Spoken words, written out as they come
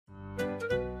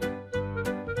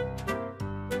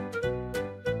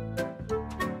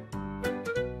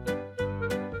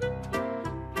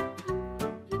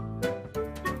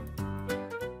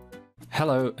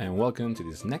Hello and welcome to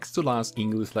this next to last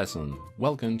English lesson.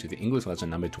 Welcome to the English lesson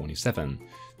number 27.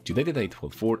 Today the date for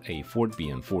 4A,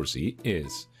 4B and 4C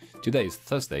is, today is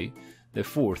Thursday, the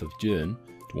 4th of June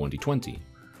 2020.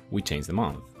 We changed the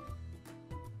month.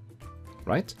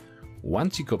 Right?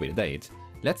 Once you copy the date,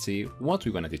 let's see what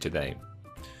we're going to do today.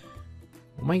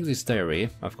 To make this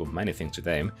diary, I've got many things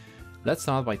today. Let's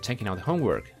start by checking out the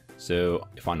homework. So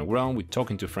if I'm wrong, with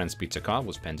talking to friends picture card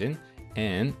was pending,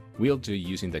 and we'll do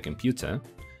using the computer.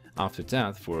 After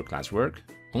that, for classwork,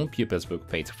 on pupils book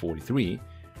page 43,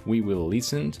 we will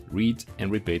listen, read and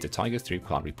repeat the Tiger Strip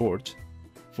club report.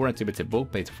 For activity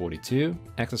book page 42,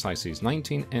 exercises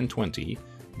 19 and 20,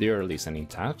 they are listening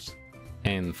tasks.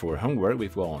 And for homework,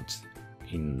 we've got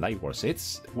in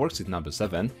LiveWorksheets, worksheet number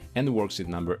 7 and worksheet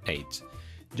number 8.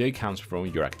 They comes from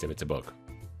your activity book.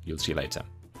 You'll see later.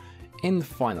 And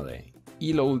finally,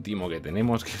 y lo último que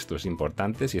tenemos, que esto es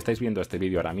importante, si estáis viendo este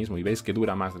vídeo ahora mismo y veis que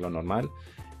dura más de lo normal,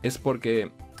 es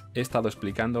porque he estado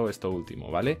explicando esto último,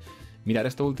 ¿vale? Mirad,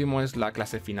 esto último es la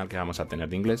clase final que vamos a tener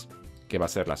de inglés, que va a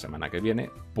ser la semana que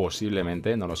viene,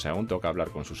 posiblemente, no lo sé aún, toca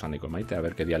hablar con Susana y con Maite a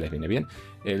ver qué día les viene bien.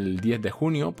 El 10 de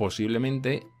junio,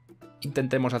 posiblemente,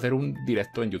 intentemos hacer un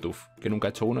directo en YouTube, que nunca he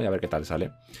hecho uno y a ver qué tal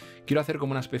sale. Quiero hacer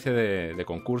como una especie de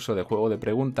concurso, de juego de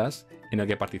preguntas en el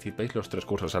que participéis los tres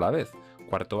cursos a la vez.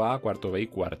 Cuarto A, cuarto B y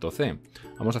cuarto C.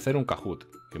 Vamos a hacer un Kahoot,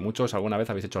 que muchos alguna vez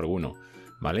habéis hecho alguno,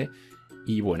 ¿vale?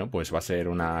 Y bueno, pues va a ser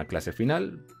una clase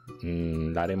final.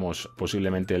 La haremos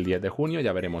posiblemente el 10 de junio,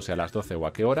 ya veremos si a las 12 o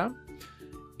a qué hora.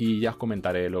 Y ya os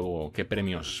comentaré luego qué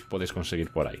premios podéis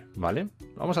conseguir por ahí, ¿vale?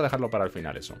 Vamos a dejarlo para el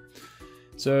final eso.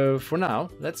 So for now,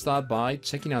 let's start by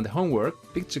checking out the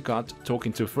homework, picture card,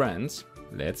 talking to friends.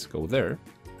 Let's go there.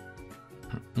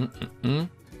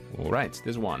 Alright,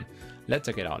 this one. Let's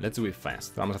check it out. Let's do it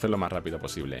fast. Vamos a hacerlo lo más rápido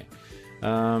posible.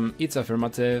 It's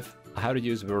affirmative, how to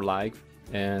use verb like,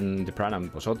 and the pronoun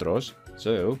vosotros.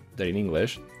 So, that in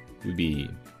English would be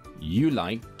you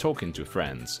like talking to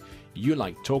friends. You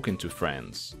like talking to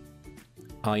friends.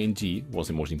 ING was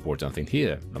the most important thing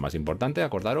here. Lo más importante,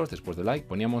 acordaros, después de like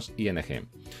poníamos ING.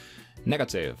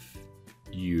 Negative.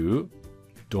 You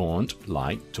don't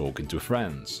like talking to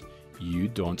friends. You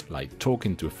don't like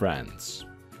talking to friends.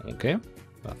 Okay,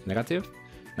 that's negative.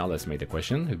 Now let's make the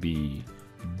question. It'd be,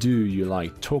 do you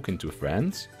like talking to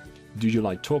friends? Do you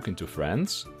like talking to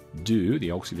friends? Do,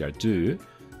 the auxiliary do,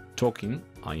 talking,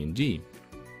 ING.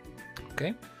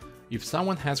 Okay, if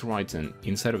someone has written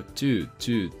instead of to,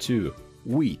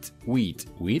 wheat,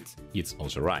 it's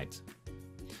also right.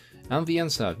 And the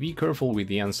answer, be careful with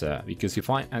the answer, because if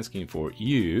I'm asking for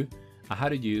you, I had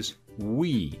to use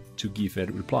we to give a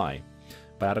reply.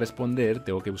 Para responder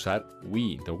tengo que usar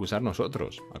we, tengo que usar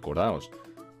nosotros, acordaos.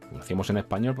 Lo hacemos en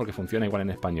español porque funciona igual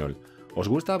en español. ¿Os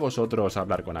gusta a vosotros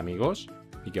hablar con amigos?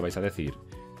 ¿Y qué vais a decir?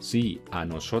 Sí, a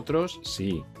nosotros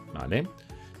sí, ¿vale?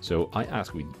 So I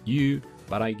ask with you,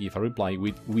 but I give a reply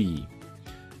with we.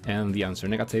 And the answer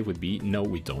negative would be no,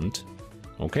 we don't.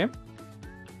 Okay?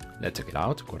 Let's check it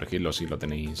out. Corregidlo si lo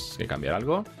tenéis que cambiar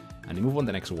algo. And move on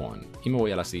the next one. Y me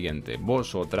voy a la siguiente.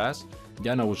 Vosotras.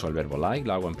 Ya no uso el verbo like,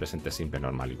 lo hago en presente simple,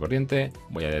 normal y corriente.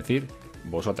 Voy a decir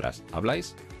vosotras.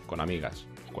 ¿Habláis? Con amigas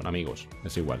o con amigos.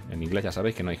 Es igual. En inglés ya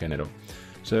sabéis que no hay género.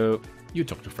 So, you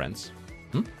talk to friends.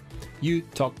 You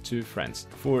talk to friends.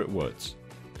 4 words.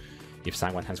 If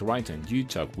someone has written you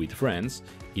talk with friends,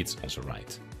 it's also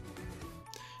right.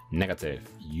 Negative.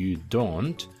 You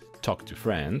don't talk to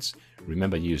friends.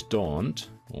 Remember, use don't.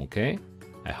 Okay?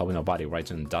 I hope nobody writes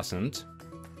in doesn't.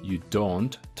 You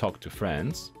don't talk to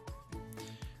friends.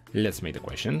 Let's make the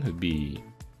question. It would be,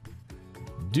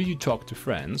 do you talk to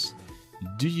friends?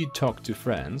 Do you talk to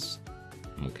friends?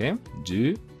 Okay.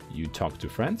 Do you talk to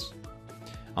friends?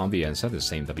 And the answer the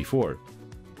same as before.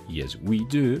 Yes, we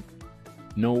do.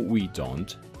 No, we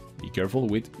don't. Be careful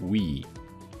with we.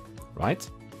 Right?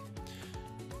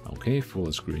 Okay,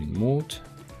 full screen mode.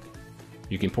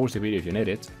 You can pause the video if you need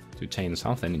it to change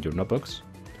something in your notebooks.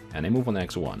 And I move on the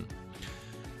next one.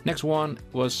 Next one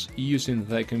was using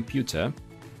the computer.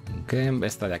 Okay,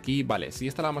 esta de aquí. Vale, si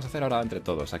esta la vamos a hacer ahora entre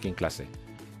todos, aquí en clase.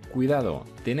 Cuidado,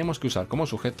 tenemos que usar como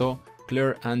sujeto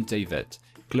Claire and David.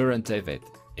 Claire and David.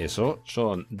 Eso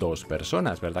son dos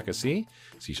personas, ¿verdad que sí?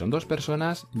 Si son dos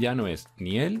personas, ya no es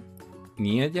ni él,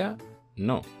 ni ella,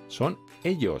 no. Son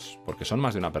ellos, porque son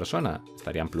más de una persona.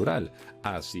 Estaría en plural.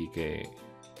 Así que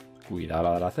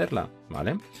cuidado al hacerla,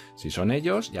 ¿vale? Si son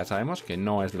ellos, ya sabemos que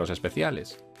no es de los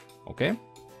especiales. ¿Ok?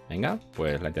 Venga,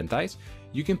 pues la intentáis.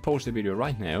 You can pause the video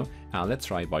right now and let's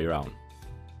try it by your own.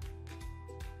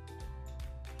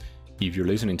 If you're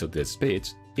listening to this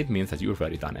speech, it means that you've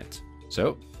already done it.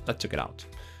 So, let's check it out.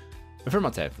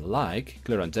 Affirmative, like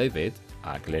Claire and David,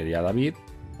 a Claire y a David,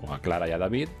 o a Clara y a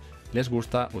David, les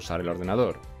gusta usar el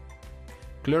ordenador.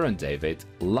 Claire and David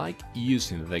like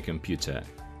using the computer.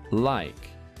 Like,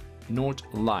 not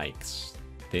likes.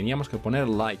 Teníamos que poner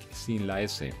like sin la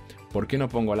S. ¿Por qué no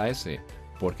pongo la S?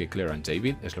 Porque Claire and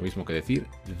David es lo mismo que decir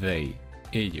they,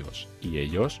 ellos. Y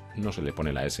ellos no se le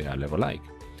pone la S al verbo like.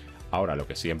 Ahora lo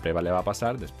que siempre le va a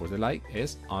pasar después de like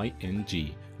es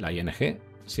ing. La ing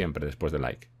siempre después de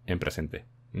like. En presente.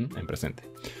 En presente.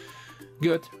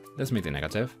 Good. Let's meet the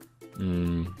negative.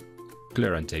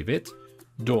 Claire and David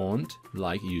don't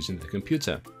like using the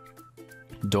computer.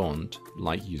 Don't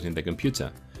like using the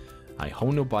computer. I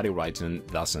hope nobody writing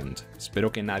doesn't.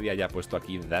 Espero que nadie haya puesto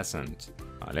aquí doesn't.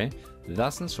 ¿Vale?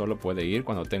 Doesn't solo puede ir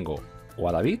cuando tengo o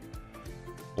a David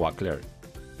o a Claire.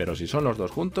 Pero si son los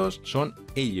dos juntos, son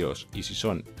ellos. Y si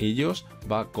son ellos,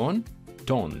 va con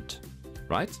don't.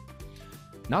 Right?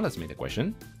 Now let's make the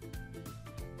question.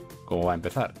 ¿Cómo va a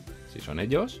empezar? Si son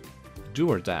ellos, do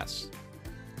or does?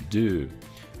 Do.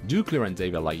 Do Claire and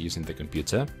David like using the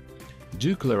computer?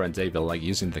 Do Claire and David like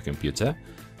using the computer?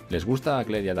 ¿Les gusta a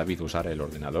Claire y a David usar el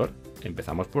ordenador?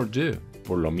 Empezamos por do,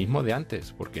 por lo mismo de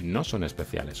antes, porque no son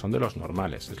especiales, son de los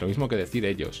normales. Es lo mismo que decir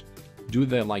ellos. Do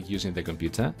they like using the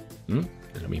computer?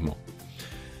 Es lo mismo.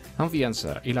 And the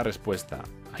answer y la respuesta.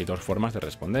 Hay dos formas de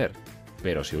responder,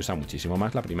 pero se usa muchísimo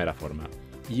más la primera forma.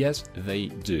 Yes, they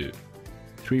do.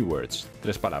 3 words,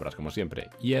 3 palabras como siempre.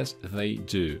 Yes, they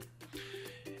do.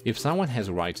 If someone has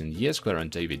written yes, Claire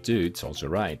and David do, it's also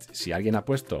right. Si alguien ha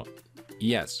puesto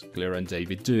yes, Claire and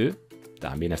David do,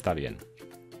 también está bien.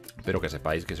 Pero que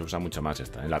sepáis que se usa mucho más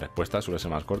esta. En la respuesta suele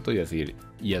ser más corto y decir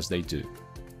yes, they do.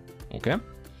 ¿Ok?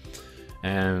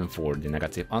 And for the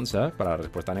negative answer, para la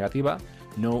respuesta negativa,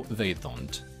 no, they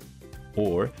don't.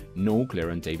 Or no,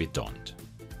 Claire and David don't.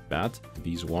 But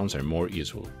these ones are more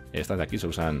useful. Estas de aquí se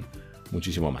usan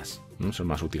muchísimo más. ¿No? Son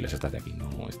más útiles estas de aquí.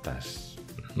 No, estas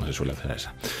no se suele hacer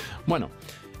esa. Bueno,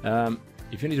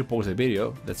 if you need to pause the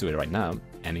video, let's do it right now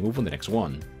and move on to the next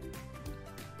one.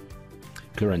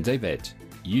 Claire and David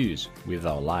use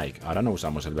without like. Ahora no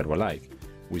usamos el verbo like.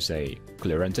 We say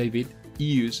Claire and David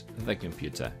use the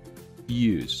computer.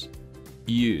 Use.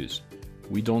 Use.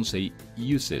 We don't say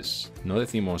uses. No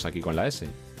decimos aquí con la S.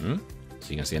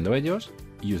 Siguen siendo ellos.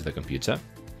 Use the computer.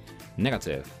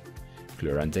 Negative.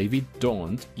 Claire and David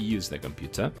don't use the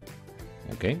computer.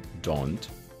 Okay, don't.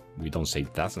 We don't say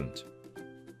doesn't.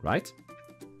 Right?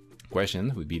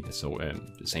 Question would be the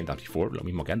same as before, lo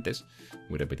mismo que antes,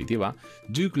 muy repetitiva.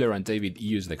 Do Claire and David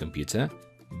use the computer?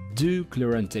 Do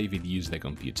Claire and David use the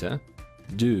computer?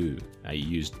 Do. I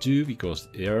use do because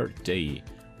they're they.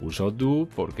 Uso do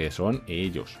porque son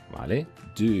ellos, ¿vale?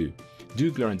 Do.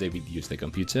 Do Claire and David use the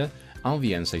computer? And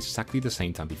the answer is exactly the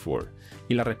same as before.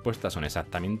 Y las respuestas son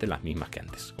exactamente las mismas que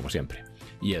antes, como siempre.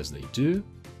 Yes, they do.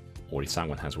 Or if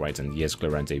someone has written yes,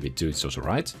 Claire and David do, it's also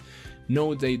right.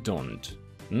 No, they don't.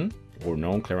 Or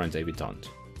no, Claire and David don't.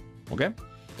 Okay?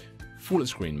 Full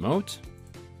screen mode.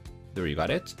 There you got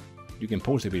it. You can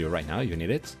pause the video right now if you need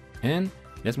it. And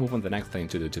let's move on to the next thing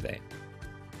to do today.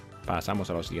 Pasamos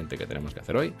a lo siguiente que tenemos que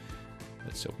hacer hoy.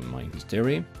 Let's open my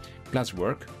history.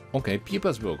 Classwork. Okay,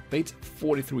 Pupils Book, page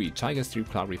 43, Tiger Street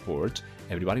Club Report.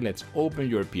 Everybody, let's open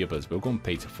your Pupils Book on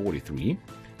page 43.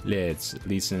 Let's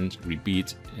listen,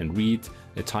 repeat, and read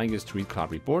the Tiger Street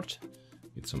Club Report.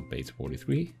 It's on page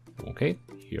 43. Okay,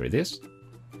 here it is.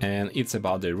 And it's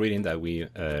about the reading that we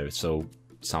saw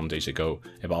some days ago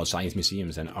about science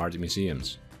museums and art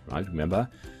museums. Right, remember?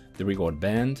 The Rigord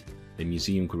Band, the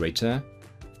museum curator,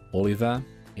 Oliver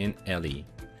and Ellie.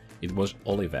 It was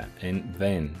Oliver and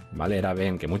Ben, ¿vale? Era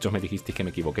Ben, que muchos me dijisteis que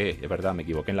me equivoqué. Es verdad, me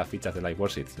equivoqué en las fichas de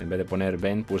LiveWorksheets. En vez de poner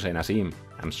Ben, puse Nasim.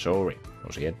 I'm sorry.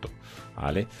 Lo siento.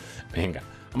 ¿Vale? Venga,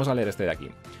 vamos a leer este de aquí.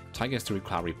 Tiger Street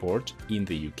Club Report in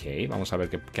the UK. Vamos a ver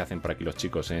qué hacen por aquí los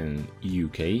chicos en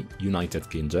UK, United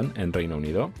Kingdom, en Reino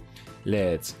Unido.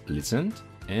 Let's listen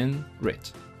and read.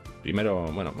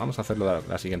 Primero, bueno, vamos a hacerlo de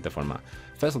la siguiente forma.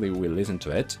 Firstly, we'll listen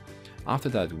to it.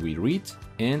 After that, we read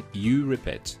and you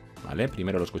repeat. ¿Vale?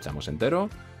 Primero lo escuchamos entero,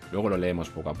 luego lo leemos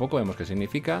poco a poco, vemos qué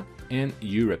significa, and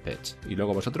you repeat. Y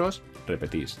luego vosotros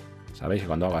repetís. Sabéis que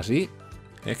cuando hago así,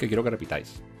 es que quiero que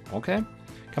repitáis. ¿Ok?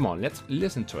 Come on, let's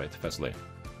listen to it firstly.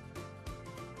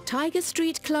 Tiger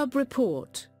Street Club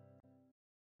Report.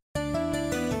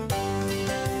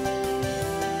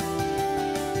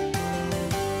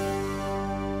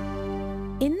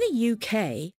 In the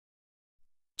UK,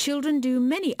 children do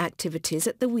many activities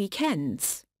at the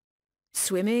weekends.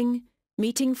 Swimming,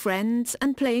 meeting friends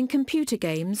and playing computer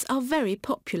games are very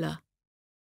popular.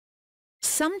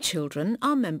 Some children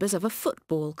are members of a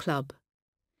football club.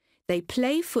 They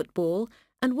play football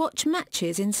and watch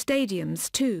matches in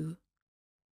stadiums too.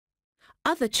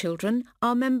 Other children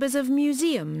are members of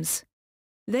museums.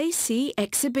 They see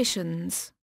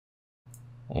exhibitions.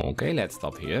 Okay, let's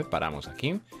stop here. Paramos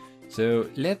aquí. So,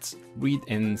 let's read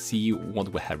and see what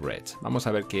we have read. Vamos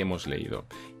a ver qué hemos leído.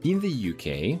 In the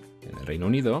UK, en el Reino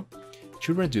Unido,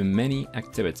 children do many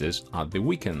activities at the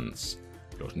weekends.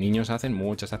 Los niños hacen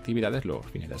muchas actividades los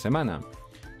fines de semana.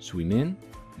 Swimming,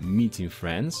 meeting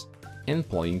friends, and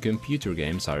playing computer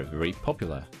games are very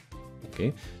popular.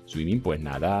 Okay. Swimming, pues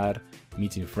nadar.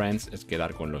 Meeting friends es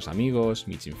quedar con los amigos.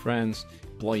 Meeting friends.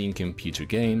 Playing computer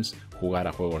games, jugar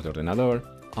a juegos de ordenador,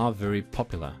 are very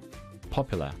popular.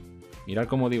 Popular. Mirad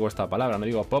cómo digo esta palabra, no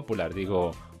digo popular,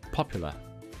 digo popular.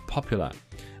 Popular.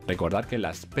 Recordad que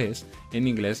las P's en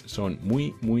inglés son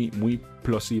muy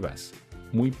plosivas.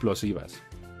 Muy plosivas.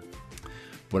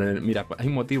 Mira, hay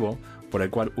un motivo por el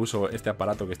cual uso este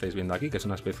aparato que estáis viendo aquí, que es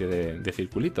una especie de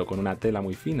circulito con una tela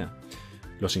muy fina.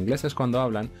 Los ingleses cuando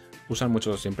hablan usan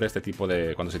mucho siempre este tipo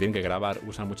de... Cuando se tienen que grabar,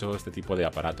 usan mucho este tipo de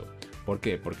aparato. ¿Por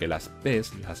qué? Porque las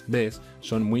B's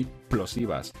son muy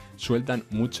plosivas, sueltan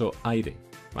mucho aire,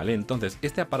 ¿vale? Entonces,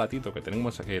 este aparatito que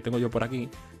tengo yo por aquí,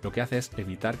 lo que hace es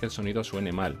evitar que el sonido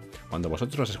suene mal. Cuando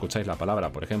vosotros escucháis la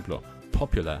palabra, por ejemplo,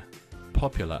 popular,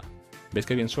 popular, ¿veis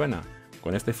qué bien suena?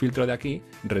 Con este filtro de aquí,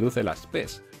 reduce las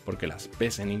P's, porque las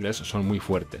P's en inglés son muy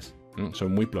fuertes,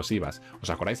 son muy plosivas. ¿Os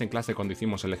acordáis en clase cuando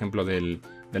hicimos el ejemplo del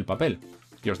papel?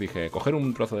 Y os dije, coger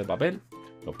un trozo de papel,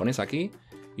 lo ponéis aquí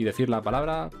y decir la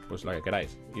palabra, pues la que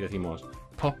queráis. Y decimos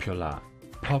popular,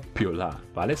 popular,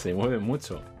 ¿vale? Se mueve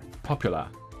mucho,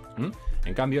 popular.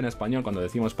 En cambio, en español, cuando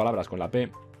decimos palabras con la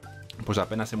P, pues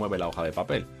apenas se mueve la hoja de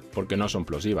papel, porque no son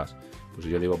plosivas. Pues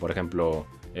si yo digo, por ejemplo,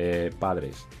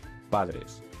 padres,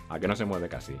 padres, ¿a que no se mueve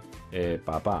casi?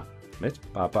 Papá, ¿ves?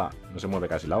 Papá, no se mueve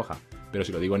casi la hoja. Pero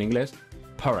si lo digo en inglés,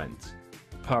 parents,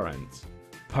 parents,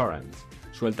 parents,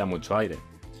 suelta mucho aire.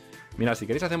 Mira, si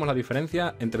queréis hacemos la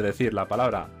diferencia entre decir la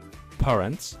palabra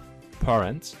parents,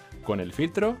 parents, con el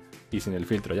filtro y sin el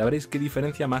filtro. Ya veréis qué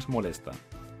diferencia más molesta.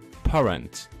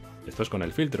 Parents, esto es con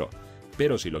el filtro.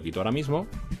 Pero si lo quito ahora mismo,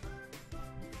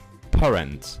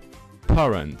 parents,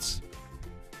 parents.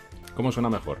 ¿Cómo suena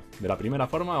mejor? ¿De la primera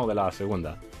forma o de la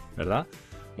segunda? ¿Verdad?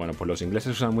 Bueno, pues los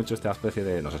ingleses usan mucho esta especie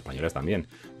de... Los españoles también,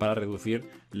 para reducir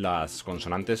las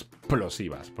consonantes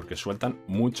plosivas, porque sueltan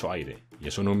mucho aire. Y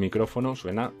eso en un micrófono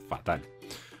suena fatal.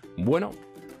 Bueno,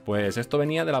 pues esto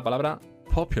venía de la palabra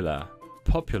popular.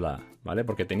 Popular, ¿vale?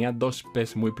 Porque tenía dos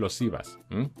P's muy plosivas,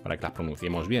 para que las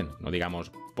pronunciemos bien. No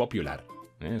digamos popular,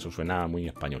 eso suena muy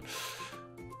español.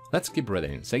 Let's keep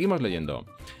reading. Seguimos leyendo.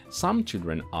 Some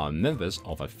children are members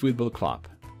of a football club.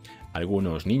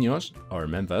 Algunos niños, or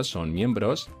members, son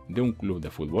miembros de un club de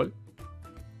fútbol.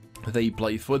 They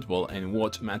play football and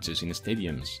watch matches in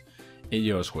stadiums.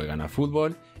 Ellos juegan a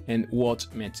fútbol and watch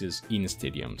matches in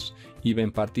stadiums. Y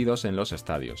ven partidos en los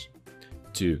estadios.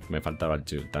 To, me faltaba el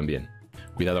to también.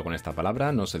 Cuidado con esta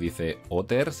palabra, no se dice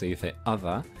other, se dice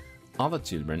other. Other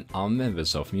children are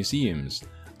members of museums.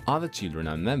 Other children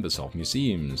are members of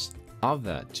museums.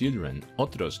 Other children,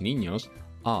 otros niños,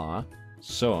 are,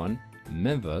 son,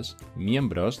 members,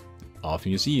 miembros of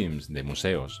museums, de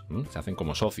museos. Se hacen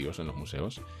como socios en los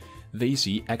museos. They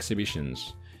see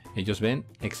exhibitions. Ellos ven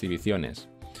exhibiciones.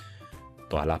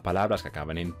 Todas las palabras que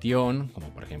acaban en tion, como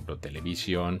por ejemplo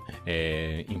televisión,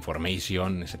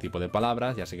 information, ese tipo de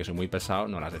palabras, ya sé que soy muy pesado,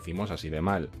 no las decimos así de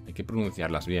mal. Hay que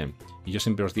pronunciarlas bien. Y yo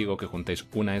siempre os digo que juntéis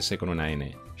una S con una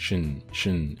N. Shun,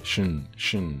 shun, shun,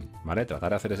 shun. ¿Vale?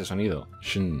 Tratar de hacer ese sonido.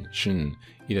 Shun, shun.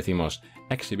 Y decimos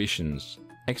exhibitions.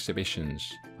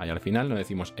 Exhibitions. Ahí al final no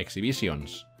decimos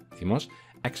exhibitions. Decimos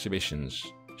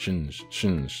exhibitions. Shuns,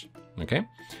 shuns. ¿Ok?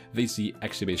 They see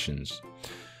exhibitions.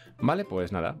 Vale,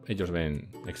 pues nada, ellos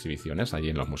ven exhibiciones allí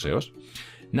en los museos.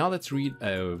 Now let's read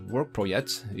a work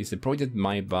project. It's a project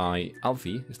made by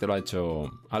Alfie. Este lo ha hecho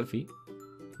Alfie.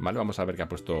 Vale, vamos a ver qué ha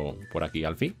puesto por aquí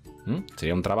Alfie.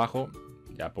 Sería un trabajo,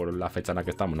 ya por la fecha en la que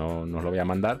estamos no os lo voy a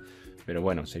mandar, pero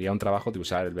bueno, sería un trabajo de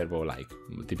usar el verbo like.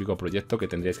 Un típico proyecto que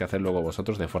tendríais que hacer luego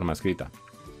vosotros de forma escrita.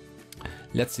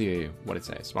 Let's see what it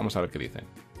says. Vamos a ver qué dice.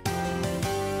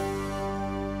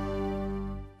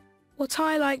 What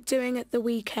I like doing at the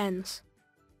weekends.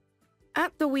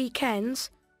 At the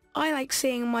weekends, I like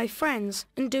seeing my friends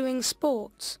and doing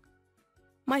sports.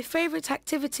 My favourite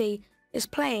activity is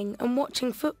playing and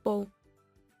watching football.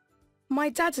 My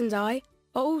dad and I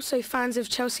are also fans of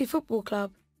Chelsea Football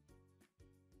Club.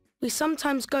 We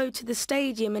sometimes go to the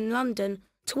stadium in London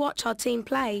to watch our team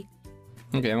play.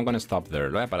 Okay, I'm gonna stop there.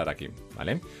 Lo voy a parar aquí,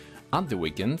 ¿vale? At the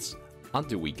weekends,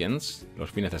 los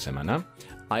fines de semana,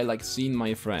 I like seeing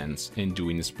my friends and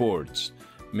doing sports.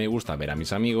 Me gusta ver a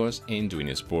mis amigos and doing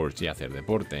sports y hacer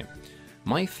deporte.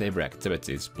 My favorite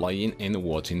activity is playing and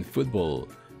watching football.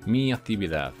 Mi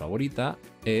actividad favorita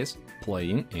es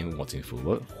playing and watching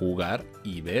football, jugar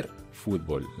y ver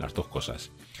fútbol, las dos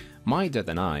cosas. My dad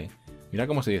and I, mira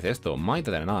cómo se dice esto, my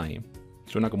dad and I,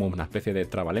 suena como una especie de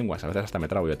trabalenguas, a veces hasta me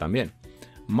trabo yo también.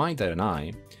 My dad and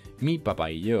I, mi papá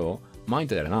y yo, my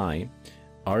dad and I,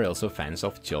 are also fans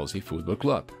of Chelsea Football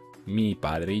Club. Mi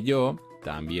padre y yo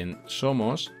también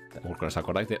somos, ¿os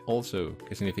acordáis de also?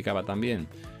 ¿Qué significaba también?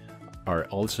 Are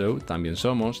also, también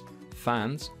somos,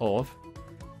 fans of,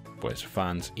 pues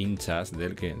fans, hinchas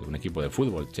de un equipo de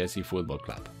fútbol, Chelsea Football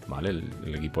Club, ¿vale?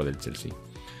 El equipo del Chelsea.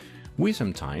 We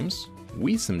sometimes,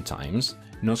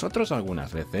 nosotros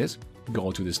algunas veces,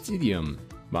 go to the stadium,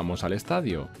 vamos al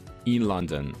estadio, in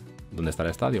London. ¿Dónde está el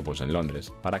estadio? Pues en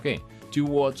Londres. ¿Para qué? To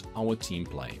watch our team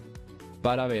play.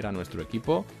 Para ver a nuestro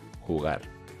equipo jugar.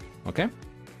 ¿Ok?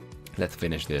 Let's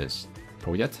finish this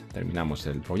project. Terminamos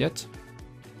el project.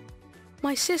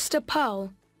 My sister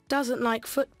Pearl doesn't like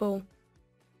football.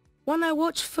 When I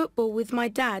watch football with my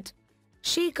dad,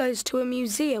 she goes to a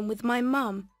museum with my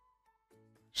mum.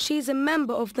 She's a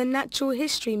member of the Natural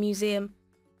History Museum.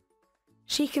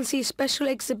 She can see special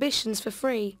exhibitions for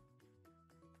free.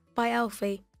 By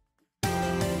Alfie.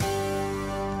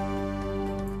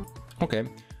 Ok.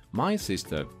 My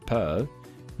sister Pearl,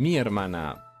 mi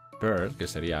hermana Pearl, que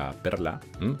sería Perla,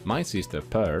 my sister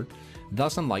Pearl,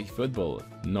 doesn't like football,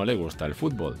 no le gusta el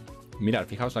fútbol. Mirad,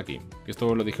 fijaos aquí, que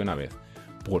esto lo dije una vez.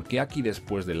 ¿Por qué aquí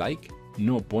después de like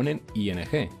no ponen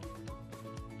ing?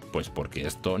 Pues porque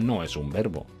esto no es un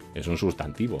verbo, es un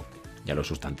sustantivo. Y a los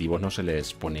sustantivos no se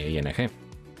les pone ing.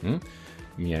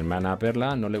 Mi hermana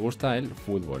Perla no le gusta el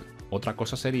fútbol. Otra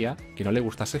cosa sería que no le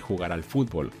gustase jugar al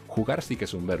fútbol. Jugar sí que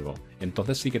es un verbo.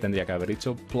 Entonces sí que tendría que haber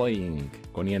dicho playing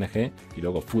con ing y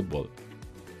luego fútbol.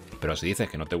 Pero si dices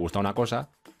que no te gusta una cosa,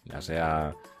 ya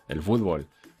sea el fútbol,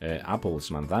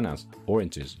 apples, manzanas,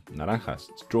 oranges, naranjas,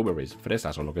 strawberries,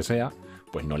 fresas o lo que sea,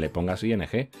 pues no le pongas ing.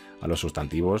 A los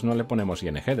sustantivos no le ponemos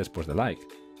ing después de like.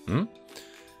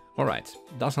 Alright,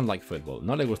 doesn't like football,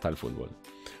 no le gusta el fútbol.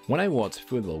 When I watch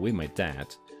football with my dad,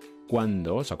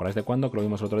 cuando, ¿os acordáis de cuándo que lo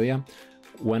vimos el otro día?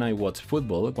 When I watch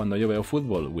football, cuando yo veo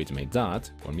fútbol with my dad,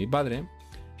 con mi padre,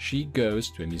 she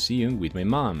goes to a museum with my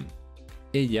mom.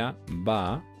 Ella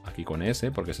va, aquí con S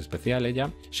porque es especial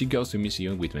ella, she goes to a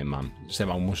museum with my mom. Se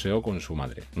va a un museo con su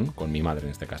madre, con mi madre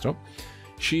en este caso.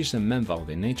 She's a member of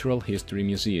the Natural History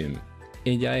Museum.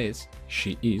 Ella es,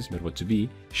 she is, verbo to be,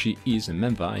 she is a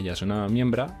member, ella es una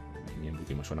miembro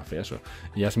que me suena feo eso.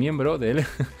 Ella es miembro del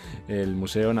el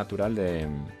Museo Natural de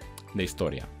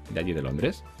Historia, de allí de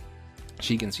Londres.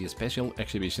 She can see special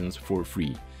exhibitions for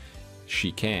free.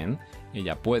 She can,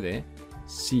 ella puede,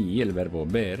 see, el verbo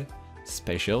ver,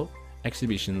 special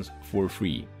exhibitions for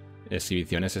free.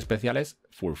 Exhibiciones especiales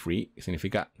for free,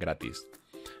 significa gratis.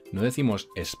 No decimos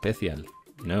special,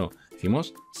 no,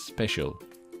 decimos special,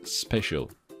 special,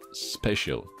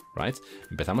 special, right?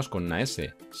 Empezamos con una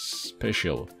S,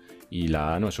 special, y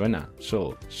la A no suena,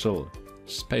 so,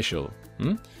 special.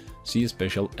 See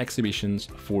special exhibitions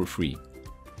for free.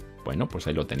 Bueno, pues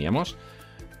ahí lo teníamos.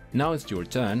 Now it's your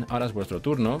turn, ahora es vuestro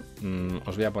turno.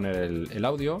 Os voy a poner el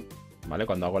audio, ¿vale?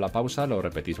 Cuando hago la pausa lo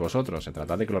repetís vosotros. Se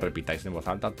trata de que lo repitáis en voz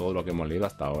alta todo lo que hemos leído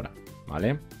hasta ahora,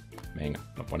 ¿vale? Venga,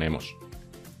 lo ponemos.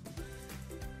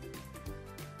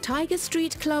 Tiger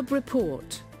Street Club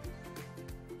report.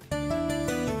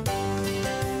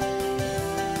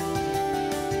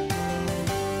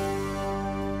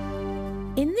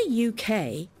 In the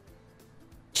UK,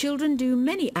 children do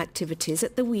many activities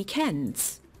at the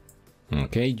weekends.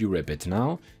 Okay, you repeat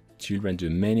now. Children do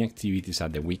many activities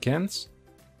at the weekends.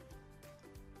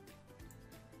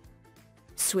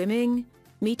 Swimming,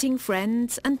 meeting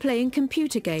friends and playing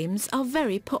computer games are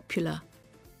very popular.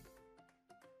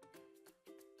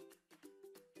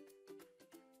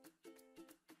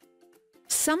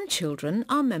 Some children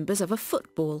are members of a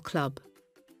football club.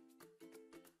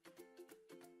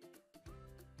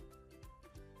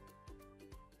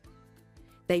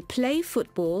 They play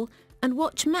football and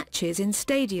watch matches in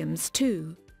stadiums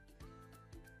too.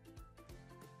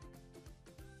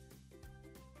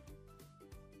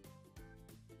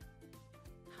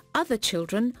 Other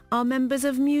children are members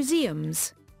of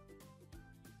museums.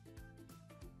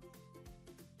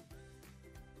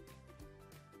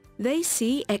 They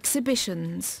see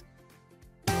exhibitions.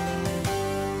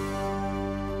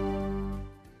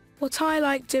 What I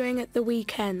like doing at the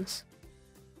weekends.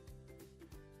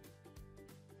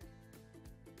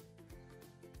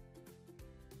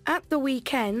 At the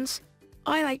weekends,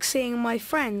 I like seeing my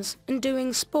friends and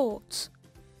doing sports.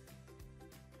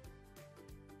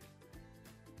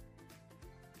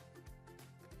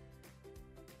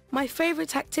 My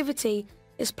favourite activity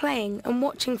is playing and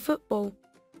watching football.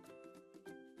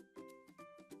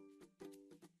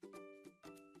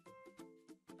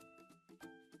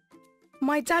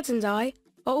 My dad and I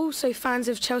are also fans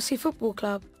of Chelsea Football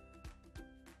Club.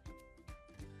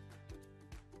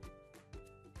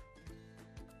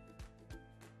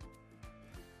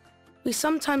 We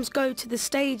sometimes go to the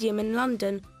stadium in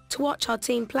London to watch our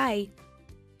team play.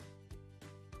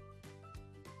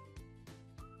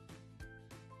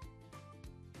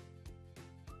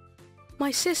 My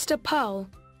sister Pearl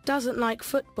doesn't like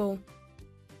football.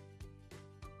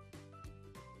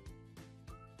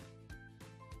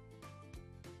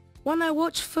 When I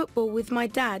watch football with my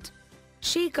dad,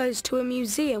 she goes to a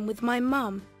museum with my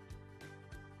mum.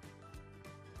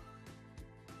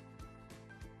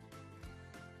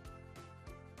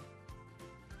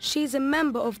 She's a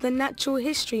member of the Natural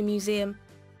History Museum.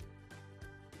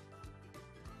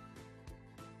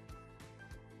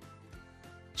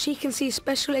 She can see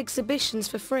special exhibitions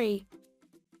for free.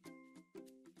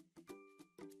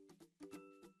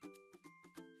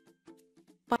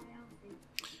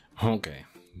 Ok,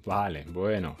 vale,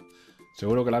 bueno.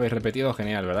 Seguro que lo habéis repetido,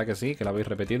 genial, ¿verdad que sí? ¿Que lo habéis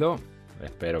repetido?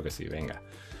 Espero que sí, venga.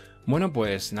 Bueno,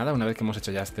 pues nada, una vez que hemos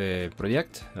hecho ya este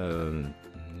proyecto,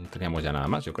 no teníamos ya nada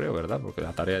más, yo creo, ¿verdad? Porque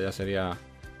la tarea ya sería...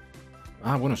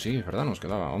 Ah, bueno, sí, es verdad, nos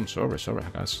quedaba... I'm sorry,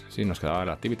 guys. Sí, nos quedaba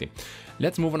la activity.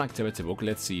 Let's move on activity book.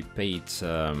 Let's see page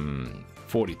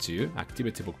 42.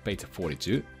 Activity book page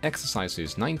 42.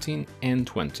 Exercises 19 and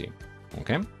 20.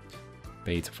 Okay?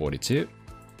 Page 42.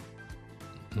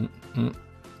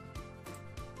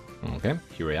 Okay,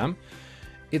 here I am.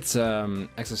 It's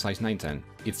exercise 19.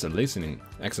 It's a listening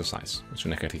exercise. Es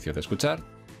un ejercicio de escuchar.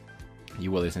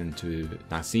 You will listen to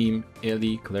Nassim,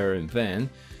 Ellie, Claire, and Van.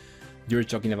 You're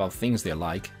talking about things they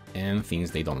like and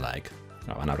things they don't like.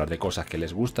 Van a hablar de cosas que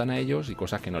les gustan a ellos y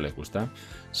cosas que no les gustan.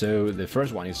 So the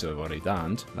first one is already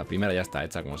done. La primera ya está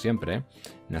hecha como siempre.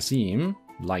 Nassim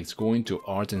likes going to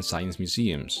art and science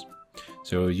museums.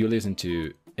 So you listen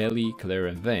to Ellie, Claire,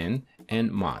 and Van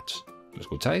and Matt. Lo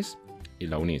escucháis y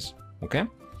lo unís. ¿Ok?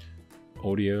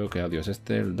 Audio, ¿qué audio es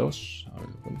este? El 2. A ver,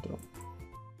 lo encuentro.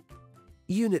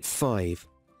 Unit 5.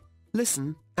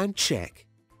 Listen and check.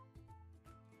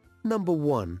 Number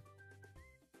 1.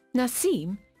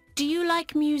 Nassim, do you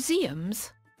like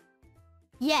museums?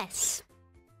 Yes,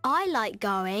 I like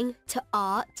going to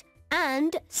art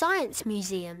and science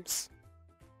museums.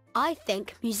 I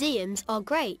think museums are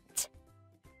great.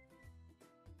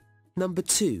 Number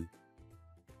 2.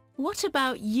 What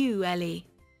about you, Ellie?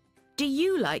 Do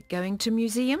you like going to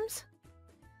museums?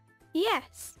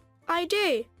 Yes, I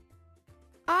do.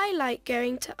 I like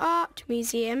going to art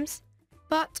museums,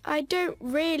 but I don't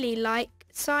really like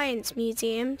science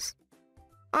museums.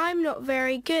 I'm not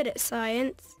very good at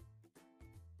science.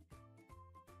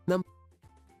 Number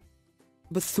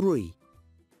 3.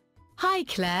 Hi,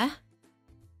 Claire.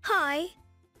 Hi.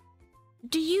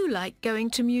 Do you like going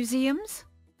to museums?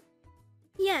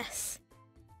 Yes,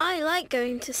 I like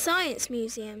going to science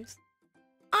museums.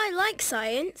 I like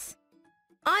science.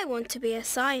 I want to be a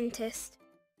scientist.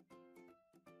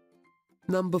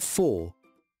 Number 4.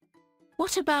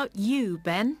 What about you,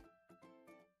 Ben?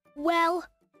 Well,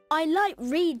 I like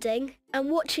reading and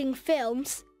watching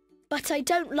films, but I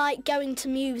don't like going to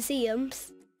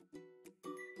museums.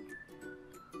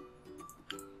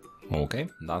 Okay,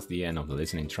 that's the end of the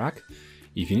listening track.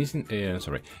 If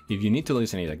you need to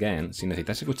listen it again, si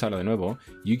necesitáis escucharlo de nuevo,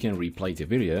 you can replay the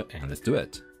video and let's do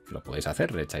it. Lo podéis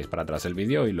hacer, le echáis para atrás el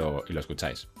vídeo y lo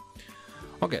escucháis.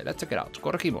 Ok, let's check it out.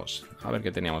 Corregimos. A ver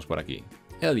qué teníamos por aquí.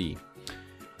 Ellie.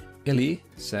 Ellie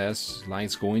says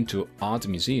likes going to art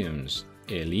museums.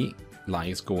 Ellie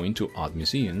likes going to art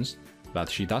museums, but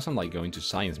she doesn't like going to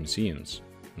science museums.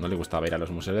 No le gustaba ir a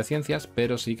los museos de ciencias,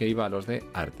 pero sí que iba a los de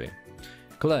arte.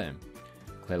 Claire.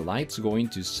 Claire likes going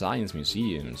to science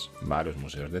museums, va a los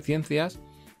museos de ciencias,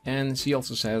 and she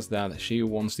also says that she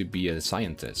wants to be a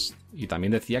scientist. Y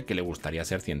también decía que le gustaría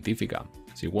ser científica.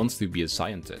 She wants to be a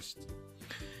scientist.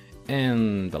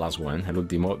 And the last one, el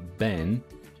último, Ben.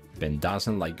 Ben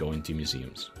doesn't like going to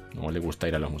museums. No le gusta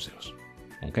ir a los museos.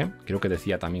 ¿Ok? Creo que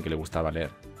decía también que le gustaba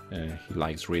leer. He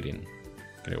likes reading.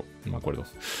 Creo, no me acuerdo.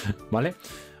 ¿Vale?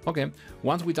 Ok,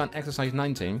 once we've done exercise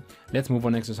 19, let's move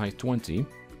on to exercise 20.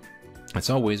 As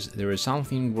always, there is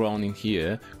something wrong in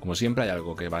here. Como siempre hay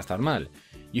algo que va a estar mal.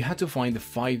 You have to find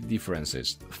 5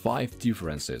 differences. 5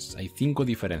 differences. Hay 5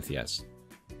 diferencias.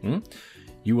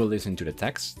 You will listen to the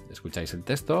text. Escucháis el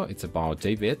texto. It's about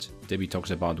David. David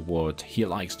talks about what he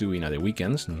likes doing at the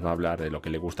weekends. Nos va a hablar de lo que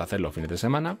le gusta hacer los fines de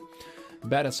semana.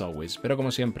 But as always, pero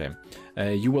como siempre,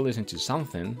 you will listen to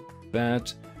something,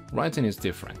 but writing is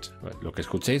different. Lo que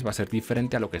escuchéis va a ser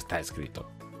diferente a lo que está escrito.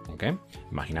 ¿Ok?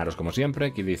 Imaginaros como siempre,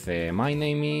 aquí dice my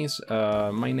name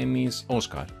is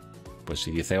Oscar. Pues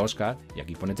si dice Oscar y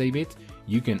aquí pone David,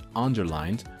 you can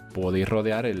underline, podéis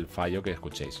rodear el fallo que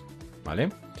escuchéis. ¿Vale?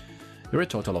 There are a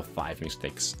total of 5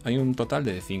 mistakes. Hay un total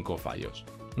de 5 fallos.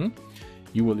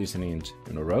 You will listen in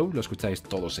a row. Lo escucháis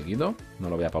todo seguido. No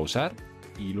lo voy a pausar.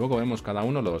 Y luego vemos cada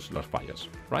uno los fallos.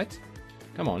 Right?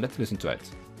 Come on, let's listen to it.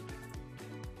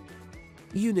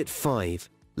 Unit 5,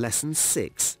 Lesson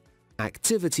 6.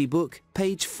 Activity Book,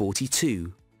 page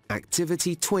 42.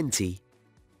 Activity 20.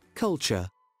 Culture.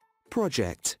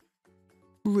 Project.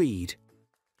 Read.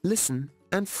 Listen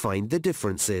and find the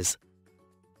differences.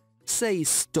 Say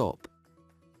stop.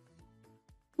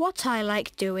 What I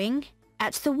like doing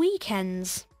at the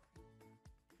weekends.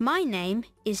 My name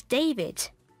is David.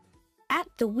 At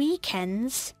the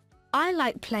weekends, I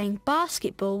like playing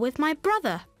basketball with my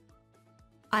brother.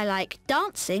 I like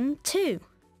dancing too.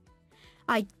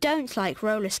 I don't like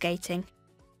roller skating.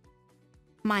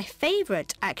 My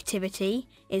favourite activity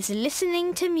is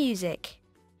listening to music.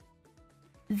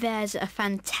 There's a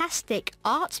fantastic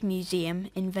art museum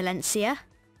in Valencia.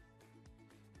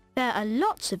 There are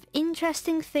lots of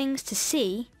interesting things to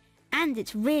see, and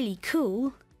it's really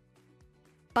cool.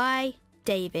 By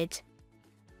David.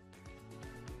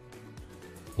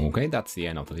 Okay, that's the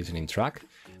end of the listening track.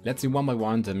 Let's see one by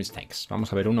one the mistakes.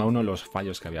 Vamos a ver uno a uno los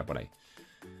fallos que había por ahí.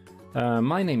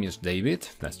 My name is David,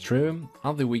 that's true.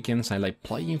 On the weekends I like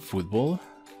playing football.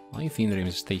 I think there is a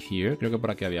mistake here. Creo que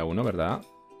por aquí había uno, ¿verdad?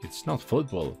 It's not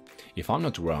football. If I'm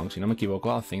not wrong, si no me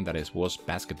equivoco, I think that it was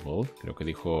basketball. Creo que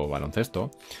dijo baloncesto.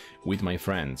 With my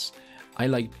friends. I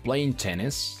like playing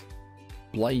tennis.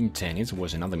 Playing tennis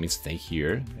was another mistake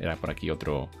here. Era por aquí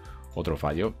otro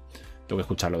fallo. Tengo que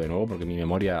escucharlo de nuevo porque mi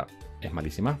memoria es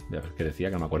malísima. A ver qué decía,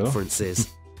 que no me acuerdo.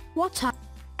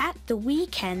 At the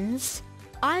weekends,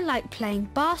 I like playing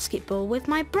basketball with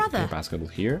my brother. Okay, basketball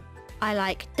here. I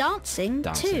like dancing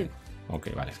too.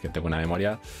 Ok, vale, es que tengo una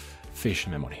memoria fish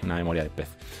memory, una memoria de pez.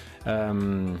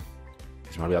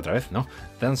 Se me olvidó otra vez, ¿no?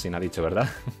 Dancing ha dicho, ¿verdad?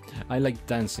 I like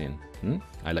dancing.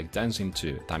 I like dancing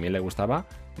too. También le gustaba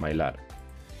bailar.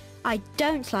 I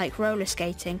don't like roller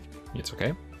skating. It's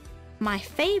okay. My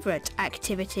favorite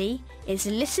activity is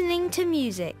listening to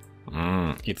music.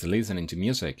 It's listening to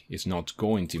music. It's not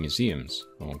going to museums.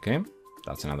 Okay,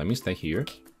 that's another mistake here.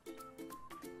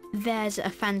 There's a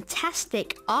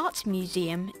fantastic art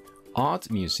museum.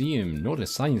 Art museum, not a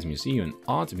science museum.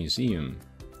 Art museum.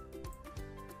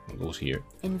 What goes here?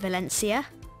 In Valencia.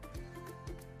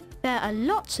 There are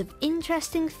lots of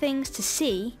interesting things to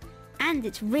see, and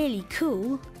it's really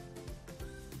cool.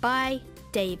 By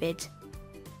David.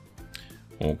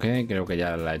 Ok, creo que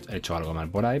ya he hecho algo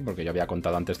mal por ahí, porque yo había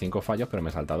contado antes 5 fallos, pero me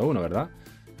he saltado uno, ¿verdad?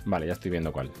 Vale, ya estoy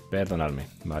viendo cuál. Perdonadme,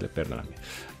 vale, perdonadme.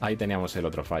 Ahí teníamos el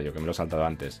otro fallo, que me lo he saltado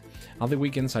antes. On the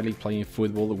weekends I like playing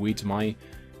football with my...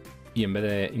 Y en vez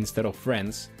de instead of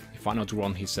friends, if I'm not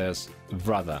wrong, he says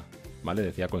brother. ¿Vale?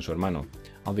 Decía con su hermano.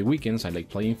 On the weekends I like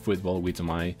playing football with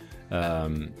my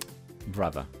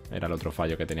brother. Era el otro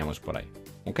fallo que teníamos por ahí.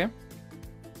 ¿Ok?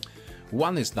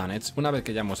 One is done it. Una vez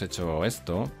que ya hemos hecho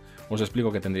esto, os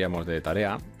explico qué tendríamos de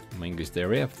tarea. My English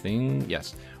diary, I think,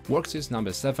 yes. Worksheets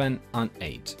number 7 and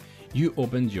 8. You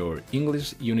open your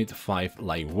English Unit 5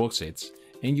 LiveWorksheets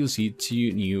and you see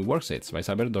 2 new worksheets. Vais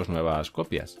a ver 2 nuevas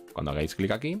copias. Cuando hagáis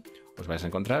clic aquí, os vais a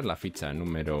encontrar la ficha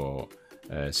número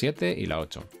 7 y la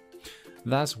 8.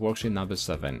 That's worksheet number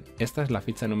 7. Esta es la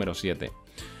ficha número 7.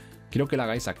 Quiero que la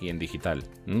hagáis aquí en digital,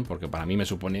 porque para mí me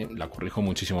supone, la corrijo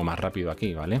muchísimo más rápido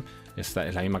aquí, ¿vale? Esta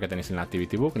es la misma que tenéis en la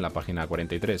Activity Book, en la página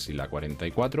 43 y la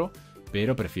 44,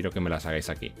 pero prefiero que me las hagáis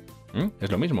aquí. Es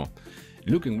lo mismo.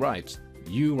 Looking right.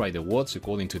 You write the words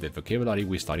according to the vocabulary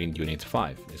we studied in Unit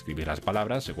 5. Escribir las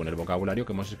palabras según el vocabulario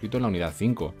que hemos escrito en la unidad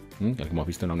 5, que hemos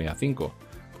visto en la unidad 5.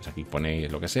 Pues aquí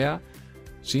ponéis lo que sea,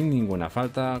 sin ninguna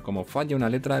falta. Como falla una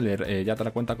letra, ya te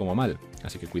la cuenta como mal.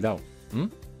 Así que cuidado.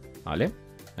 ¿Vale?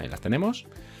 Ahí las tenemos.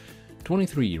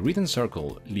 23. Read and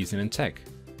circle. Listen and check.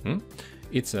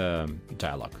 It's a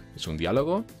dialogue. Es un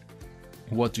diálogo.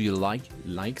 What do you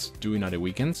likes doing on the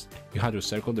weekends? You have to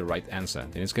circle the right answer.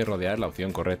 Tienes que rodear la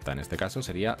opción correcta. En este caso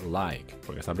sería like,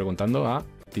 porque está preguntando a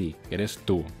ti. Eres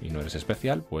tú y no eres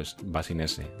especial, pues va sin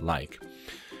ese. Like.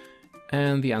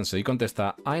 And the answer. Y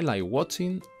contesta, I like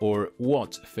watching or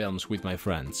watch films with my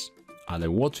friends. I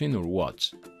like watching or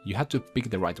watch. You have to pick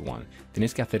the right one.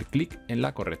 Tenéis que hacer clic en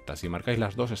la correcta. Si marcáis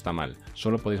las dos está mal.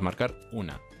 Solo podéis marcar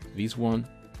una. This one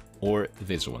or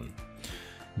this one.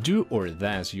 Do or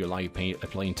does you like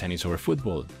playing tennis or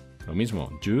football? Lo mismo.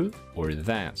 Do or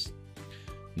does.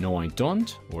 No, I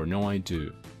don't or no, I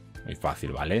do. Muy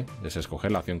fácil, ¿vale? Es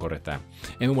escoger la opción correcta.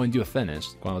 And when you're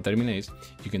finished, cuando terminéis,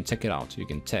 you can check it out. You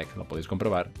can check, lo podéis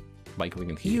comprobar by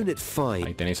clicking here. Unit 5.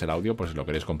 Ahí tenéis el audio por si lo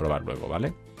queréis comprobar luego,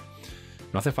 ¿vale?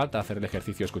 No hace falta hacer el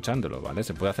ejercicio escuchándolo, ¿vale?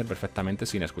 Se puede hacer perfectamente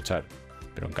sin escuchar.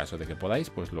 Pero en caso de que podáis,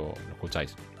 pues lo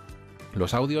escucháis.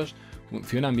 Los audios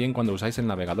funcionan bien cuando usáis el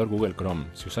navegador Google Chrome.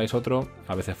 Si usáis otro,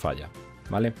 a veces falla,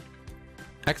 ¿vale?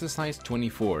 Exercise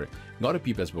 24. Go to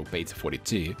People's Book, page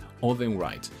 42, all them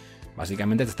right.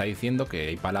 Básicamente te está diciendo que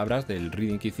hay palabras del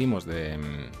reading que hicimos de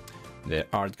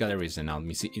Art Galleries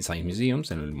and Science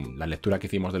Museums, en la lectura que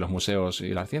hicimos de los museos y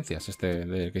las ciencias,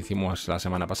 que hicimos la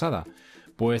semana pasada.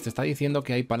 Pues te está diciendo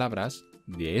que hay palabras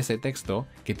de ese texto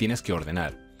que tienes que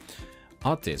ordenar.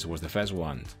 Artist was the first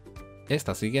one.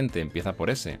 Esta siguiente empieza por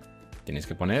S. Tenéis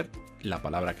que poner la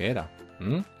palabra que era.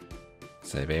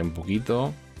 Se ve un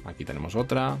poquito. Aquí tenemos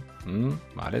otra.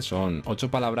 Vale, son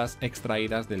 8 palabras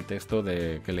extraídas del texto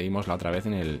que leímos la otra vez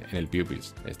en el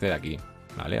Pupils. Este de aquí.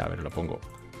 Vale, a ver, lo pongo.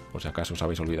 Por si acaso os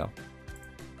habéis olvidado.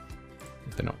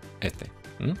 Este no, este.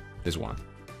 This one.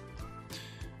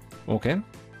 Ok.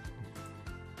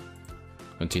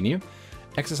 Continue.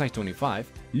 Exercise 25.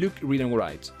 Look, read and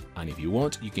write. And if you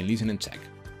want, you can listen and check.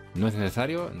 No es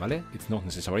necesario, ¿vale? It's not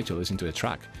necessary to listen to the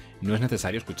track. No es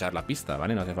necesario escuchar la pista,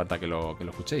 ¿vale? No hace falta que lo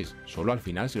escuchéis. Solo al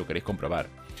final si lo queréis comprobar.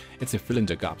 It's a fill in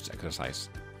the gaps exercise.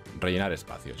 Rellenar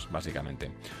espacios,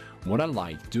 básicamente. What I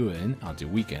like doing at the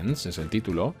weekends es el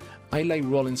título. I like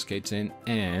rolling skating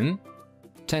and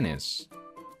tennis.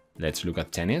 Let's look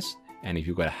at tennis. And if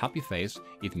you got a happy face,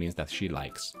 it means that she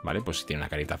likes. ¿Vale? Pues si tiene una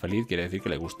carita feliz, quiere decir que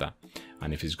le gusta.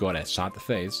 And if it's got a sad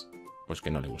face, pues que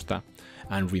no le gusta.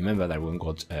 And remember that when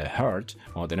got a heart,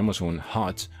 cuando tenemos un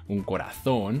heart, un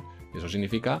corazón, eso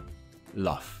significa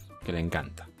love, que le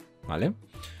encanta, ¿vale?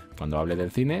 Cuando hable del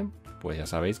cine, pues ya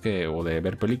sabéis que, o de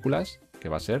ver películas, que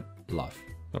va a ser love.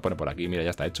 Lo pone por aquí, mira, ya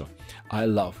está hecho. I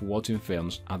love watching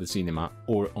films at the cinema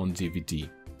or on DVD.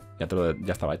 Ya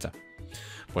estaba hecha.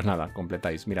 Pues nada,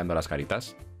 completáis mirando las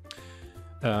caritas.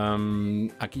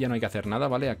 Aquí ya no hay que hacer nada,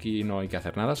 ¿vale? Aquí no hay que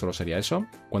hacer nada, solo sería eso.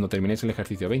 Cuando terminéis el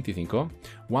ejercicio 25,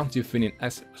 once you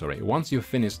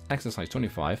finish exercise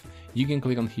 25, you can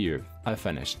click on here, I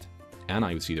finished, and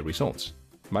I will see the results,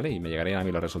 ¿vale? Y me llegarían a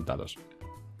mí los resultados.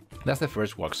 That's the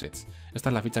first worksheet. Esta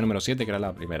es la ficha número 7, que era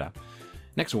la primera.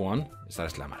 Next one, esta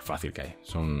es la más fácil que hay.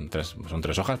 Son tres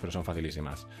hojas, pero son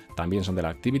facilísimas. También son de la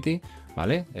activity,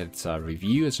 ¿vale? It's a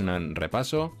review, es un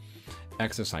repaso.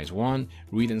 Exercise 1,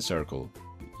 read and circle.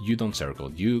 You don't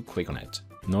circle, you click on it.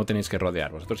 No tenéis que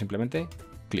rodear, vosotros simplemente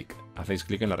hacéis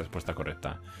clic en la respuesta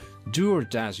correcta. Do or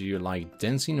does you like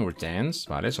dancing or dance?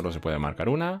 ¿Vale? Solo se puede marcar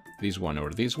una. This one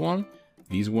or this one.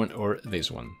 This one or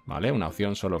this one. ¿Vale? Una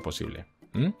opción solo posible.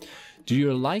 Do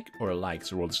you like or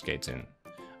likes roller skating?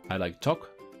 I like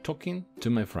talking to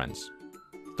my friends.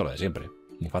 Todo lo de siempre.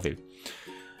 Muy fácil.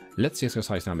 Let's see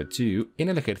exercise number 2. En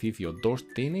el ejercicio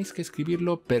 2 tenéis que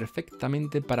escribirlo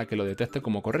perfectamente para que lo detecte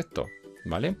como correcto.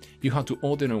 ¿Vale? You have to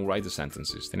order and write the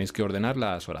sentences. Tenéis que ordenar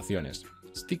las oraciones.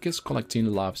 Stickers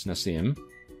collecting loves Nassim.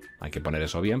 Hay que poner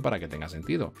eso bien para que tenga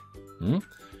sentido.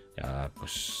 Ya,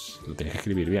 pues lo tenéis que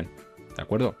escribir bien. ¿De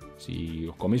acuerdo? Si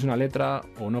os coméis una letra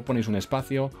o no ponéis un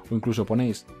espacio o incluso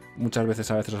ponéis, a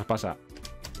veces os pasa,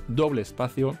 doble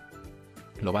espacio,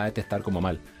 lo va a detectar como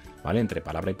mal. ¿Vale? Entre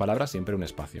palabra y palabra siempre un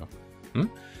espacio.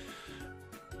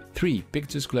 3.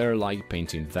 Pictures clear like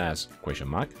painting this? Question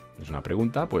mark. Es una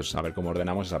pregunta, pues a ver cómo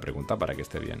ordenamos esa pregunta para que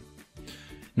esté bien.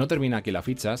 No termina aquí la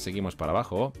ficha, seguimos para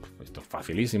abajo. Esto es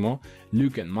facilísimo.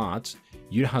 Look and match.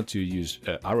 You have to use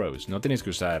arrows. No tenéis que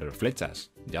usar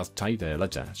flechas. Just type the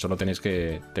letter. Solo tenéis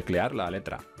que teclear la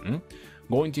letra.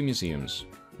 Going to museums.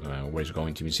 Where's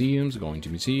going to museums? Going to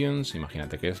museums.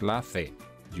 Imagínate que es la C.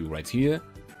 You write here.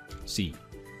 C.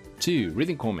 2.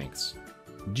 Reading comics.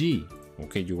 G.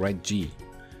 Okay, you write G.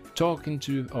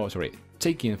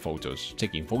 Taking photos.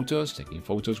 Taking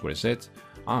photos, where is it?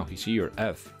 Ah, he's here,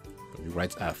 F. You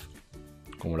write F.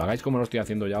 Como lo hagáis como lo estoy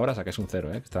haciendo yo ahora, saquéis un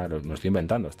 0, ¿eh? Lo estoy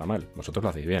inventando, está mal. Vosotros lo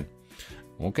hacéis bien.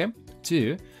 Ok.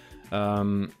 2.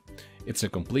 It's a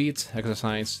complete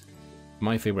exercise.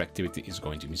 My favorite activity is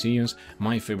going to museums.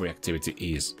 My favorite activity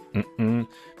is...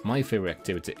 My favorite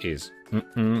activity is...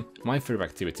 My favorite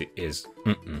activity is...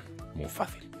 Muy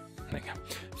fácil. Venga.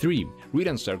 3. Read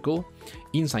and circle.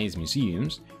 In science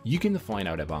museums, you can find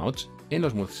out about... En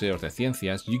los museos de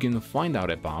ciencias, you can find out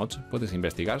about... Puedes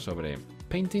investigar sobre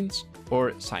paintings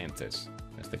or scientists.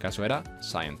 En este caso era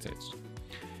scientists.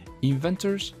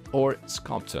 Inventors or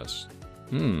sculptors.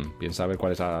 Piensa a ver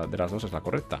cuál de las dos es la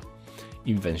correcta.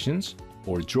 Inventions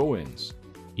or drawings.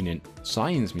 In a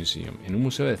science museum. En un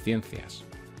museo de ciencias.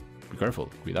 Be careful,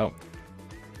 cuidado.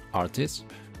 Artists,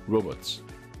 robots.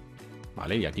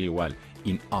 ¿vale? Y aquí igual.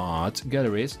 In art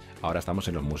galleries, ahora estamos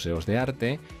en los museos de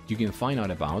arte. You can find out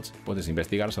about, puedes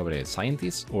investigar sobre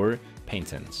scientists or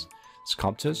paintings,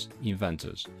 sculptors,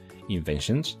 inventors,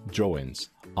 inventions,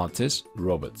 drawings, artists,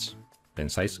 robots.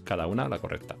 Pensáis cada una la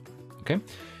correcta, ¿ok?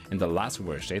 And the last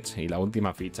worksheet, y la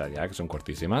última ficha ya, que son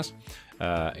cortísimas.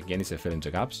 Again, is a fill in the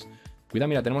gaps. Cuidado,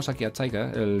 mira, tenemos aquí a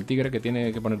Tiger, el tigre que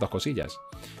tiene que poner dos cosillas.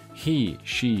 He,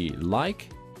 she, like.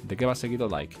 ¿De qué va seguido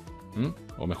like?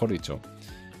 O mejor dicho,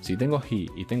 si tengo he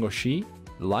y tengo she,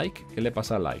 like, ¿qué le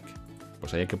pasa a like?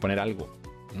 Pues ahí hay que poner algo.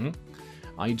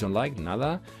 I don't like,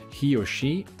 nada. He or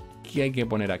she, ¿qué hay que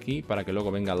poner aquí para que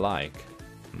luego venga like?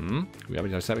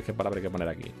 Ya sabes qué palabra hay que poner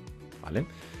aquí, ¿vale?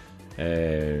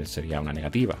 Sería una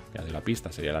negativa, ya doy la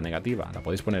pista, sería la negativa. La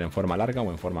podéis poner en forma larga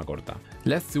o en forma corta.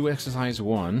 Let's do exercise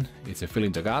 1. It's a fill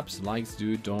in the gaps. Likes,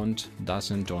 do, don't,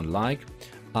 doesn't, don't like.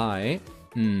 I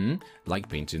like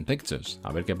painting pictures.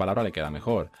 A ver qué palabra le queda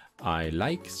mejor. I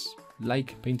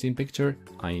like painting picture.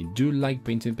 I do like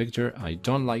painting picture. I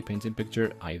don't like painting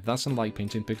picture. I doesn't like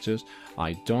painting pictures.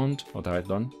 I don't, otra vez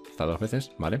don't, está dos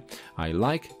veces, ¿vale? I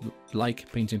like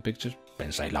painting pictures.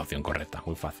 Pensáis la opción correcta,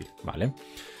 muy fácil, ¿vale?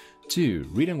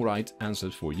 2. Read and write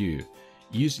answers for you.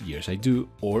 Use yes I do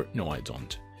or no I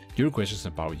don't. Your questions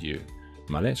about you.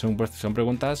 ¿Vale? Son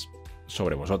preguntas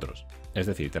sobre vosotros. Es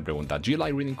decir, te pregunta, ¿do you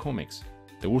like reading comics?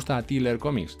 ¿Te gusta a ti leer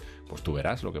cómics? Pues tú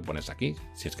verás lo que pones aquí.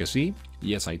 Si es que sí,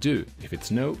 yes I do. If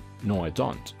it's no, no I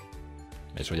don't.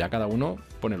 Eso ya cada uno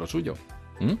pone lo suyo.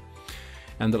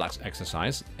 And the last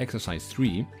exercise, exercise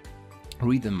 3,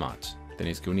 read and match.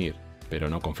 Tenéis que unir, pero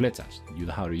no con flechas. You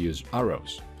know how to use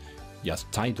arrows.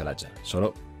 Just type the letter.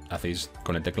 Solo hacéis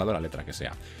con el teclado la letra que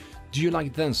sea. Do you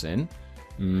like dancing?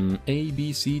 A,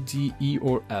 B, C, D, E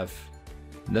or F?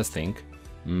 Let's think.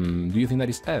 Do you think that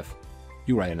is F?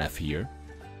 You write an F here.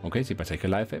 Ok, si pensáis que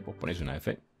es la F, pues ponéis una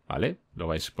F, ¿vale? Lo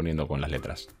vais poniendo con las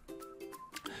letras.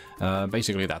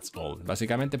 Basically that's all.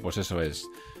 Básicamente, pues eso es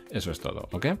todo,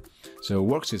 ¿ok? So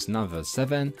worksheet number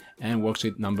 7 and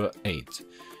worksheet number 8.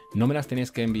 No me las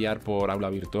tenéis que enviar por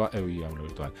aula virtual.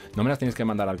 No me las tenéis que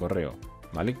mandar al correo,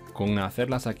 ¿vale? Con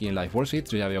hacerlas aquí en LiveWorksheets,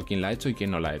 yo ya veo quién la ha hecho y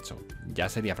quién no la ha hecho. Ya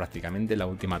sería prácticamente la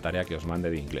última tarea que os mande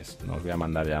de inglés. No os voy a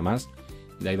mandar ya más.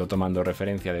 Ya he ido tomando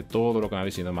referencia de todo lo que me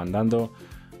habéis ido mandando.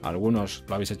 Algunos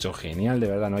lo habéis hecho genial, de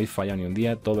verdad, no habéis fallado ni un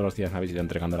día. Todos los días me habéis ido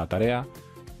entregando la tarea.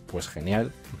 Pues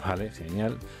genial, vale,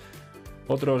 genial.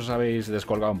 Otros habéis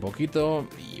descolgado un poquito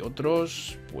y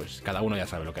otros, pues cada uno ya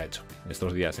sabe lo que ha hecho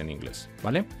estos días en inglés,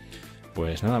 ¿vale?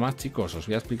 Pues nada más, chicos, os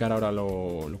voy a explicar ahora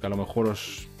lo que a lo mejor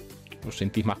os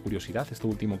sentís más curiosidad, esto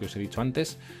último que os he dicho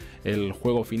antes. El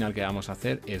juego final que vamos a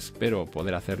hacer, espero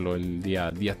poder hacerlo el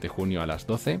día 10 de junio a las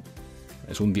 12.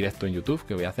 Es un directo en YouTube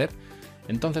que voy a hacer.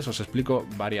 Entonces os explico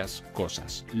varias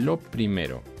cosas. Lo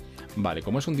primero, vale,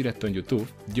 como es un directo en YouTube,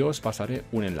 yo os pasaré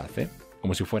un enlace,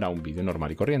 como si fuera un vídeo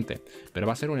normal y corriente, pero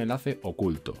va a ser un enlace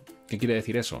oculto. ¿Qué quiere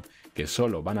decir eso? Que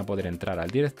solo van a poder entrar al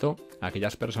directo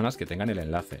aquellas personas que tengan el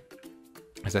enlace.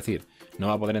 Es decir, no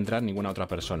va a poder entrar ninguna otra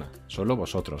persona, solo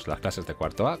vosotros, las clases de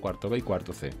cuarto A, cuarto B y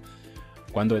cuarto C.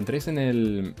 Cuando entréis en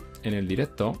el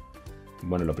directo,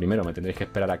 bueno, lo primero, me tendréis que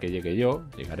esperar a que llegue yo,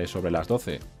 llegaré sobre las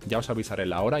 12, ya os avisaré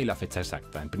la hora y la fecha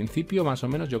exacta. En principio, más o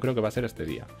menos, yo creo que va a ser este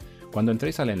día. Cuando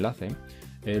entréis al enlace,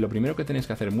 lo primero que tenéis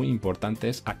que hacer muy importante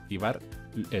es activar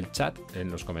el chat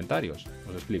en los comentarios.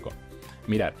 Os explico.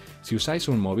 Mirad, si usáis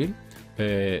un móvil,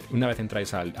 una vez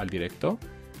entráis al directo,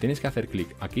 tenéis que hacer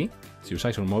clic aquí. Si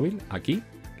usáis un móvil, aquí,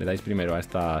 le dais primero a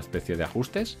esta especie de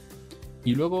ajustes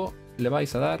y luego le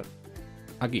vais a dar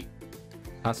aquí,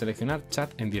 a seleccionar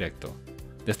chat en directo.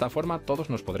 De esta forma todos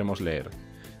nos podremos leer.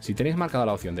 Si tenéis marcada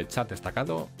la opción de chat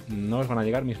destacado, no os van a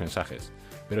llegar mis mensajes.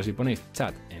 Pero si ponéis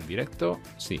chat en directo,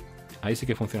 sí. Ahí sí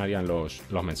que funcionarían los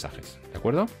mensajes, ¿de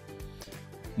acuerdo?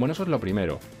 Bueno, eso es lo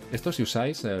primero. Esto si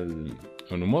usáis en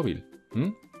un móvil.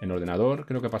 En ordenador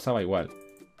creo que pasaba igual.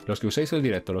 Los que uséis el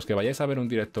directo, los que vayáis a ver un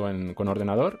directo con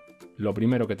ordenador, lo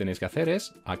primero que tenéis que hacer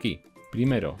es aquí.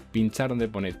 Primero, pinchar donde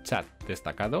pone chat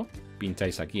destacado.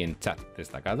 Pincháis aquí en chat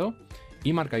destacado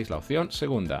y marcáis la opción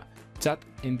segunda, chat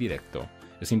en directo.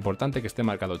 Es importante que esté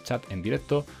marcado chat en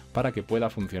directo para que pueda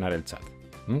funcionar el chat.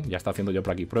 Ya está haciendo yo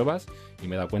por aquí pruebas y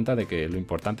me he dado cuenta de que lo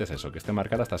importante es eso, que esté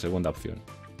marcada esta segunda opción.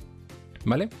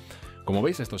 ¿Vale? Como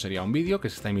veis, esto sería un vídeo que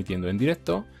se está emitiendo en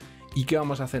directo. ¿Y qué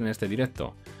vamos a hacer en este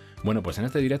directo? Bueno, pues en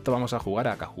este directo vamos a jugar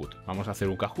a Kahoot. Vamos a hacer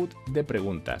un Kahoot de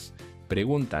preguntas.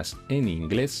 Preguntas en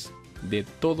inglés de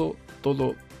todo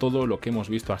lo que hemos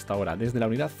visto hasta ahora, desde la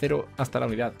unidad 0 hasta la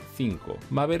unidad 5.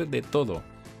 Va a haber de todo.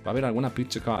 Va a haber alguna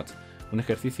picture card, un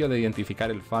ejercicio de identificar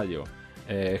el fallo,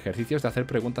 ejercicios de hacer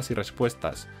preguntas y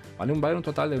respuestas. ¿Vale? Va a haber un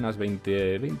total de unas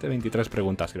 23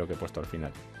 preguntas, creo que he puesto al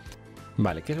final.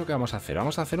 Vale, ¿qué es lo que vamos a hacer?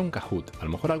 Vamos a hacer un Kahoot. A lo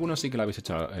mejor algunos sí que lo habéis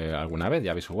hecho alguna vez, ya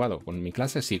habéis jugado. Con mi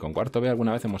clase sí, con cuarto B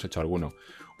alguna vez hemos hecho alguno.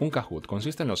 Un Kahoot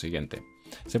consiste en lo siguiente.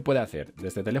 Se puede hacer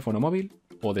desde teléfono móvil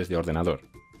o desde ordenador,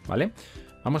 ¿vale?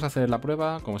 Vamos a hacer la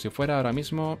prueba como si fuera ahora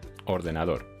mismo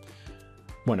ordenador.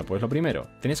 Bueno, pues lo primero,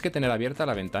 tenéis que tener abierta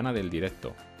la ventana del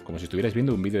directo, como si estuvierais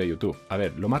viendo un vídeo de YouTube. A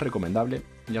ver, lo más recomendable,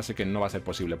 ya sé que no va a ser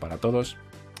posible para todos,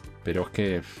 pero es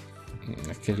que es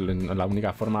la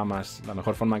única forma la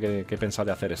mejor forma que he pensado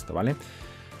de hacer esto, ¿vale?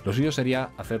 Lo suyo sería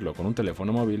hacerlo con un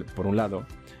teléfono móvil, por un lado,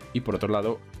 y por otro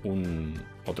lado,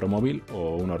 otro móvil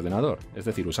o un ordenador, es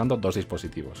decir, usando dos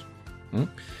dispositivos.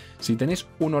 Si tenéis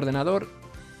un ordenador,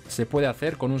 se puede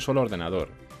hacer con un solo ordenador.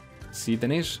 Si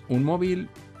tenéis un móvil,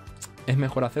 es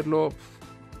mejor hacerlo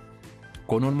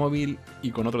con un móvil y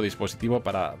con otro dispositivo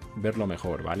para verlo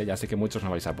mejor, ¿vale? Ya sé que muchos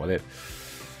no vais a poder.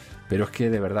 Pero es que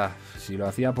de verdad, si lo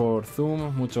hacía por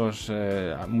Zoom, muchas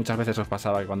veces os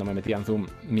pasaba que cuando me metía en Zoom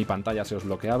mi pantalla se os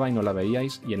bloqueaba y no la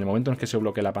veíais, y en el momento en que se os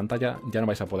bloquee la pantalla ya no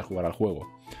vais a poder jugar al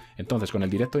juego. Entonces con el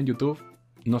directo en YouTube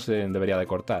no se debería de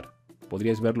cortar,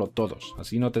 podríais verlo todos,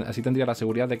 así tendría la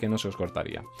seguridad de que no se os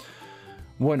cortaría.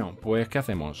 Bueno, pues ¿qué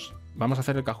hacemos? Vamos a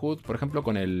hacer el Kahoot, por ejemplo,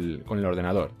 con el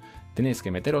ordenador. Tenéis que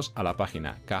meteros a la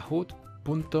página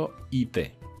kahoot.it.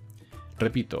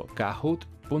 Repito,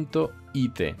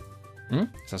 kahoot.it.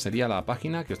 Esa sería la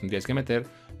página que os tendríais que meter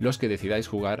los que decidáis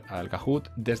jugar al Kahoot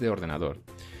desde ordenador.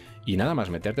 Y nada más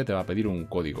meterte te va a pedir un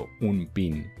código, un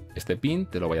PIN. Este PIN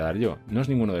te lo voy a dar yo, no es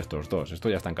ninguno de estos dos,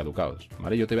 estos ya están caducados,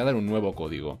 ¿vale? Yo te voy a dar un nuevo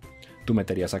código. Tú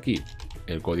meterías aquí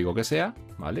el código que sea,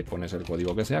 ¿vale? Pones el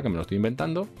código que sea, que me lo estoy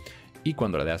inventando, y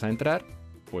cuando le das a entrar,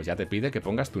 pues ya te pide que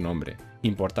pongas tu nombre.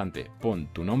 Importante, pon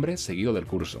tu nombre seguido del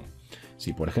curso.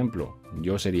 Si, por ejemplo,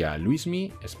 yo sería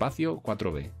Luismi, espacio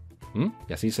 4B. Y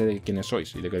así sé de quiénes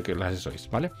sois y de qué clase sois,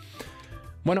 ¿vale?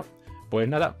 Bueno, pues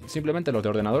nada, simplemente los de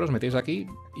ordenador os metéis aquí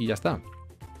y ya está.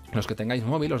 Los que tengáis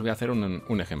móvil os voy a hacer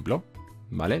un ejemplo,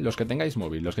 ¿vale? Los que tengáis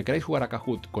móvil, los que queráis jugar a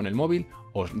Kahoot con el móvil,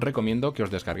 os recomiendo que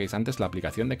os descarguéis antes la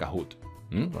aplicación de Kahoot.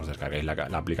 Os descarguéis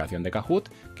la aplicación de Kahoot,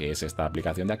 que es esta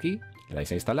aplicación de aquí, le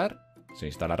dais a instalar, se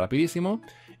instala rapidísimo,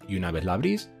 y una vez la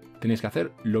abrís, tenéis que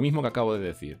hacer lo mismo que acabo de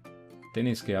decir.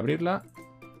 Tenéis que abrir la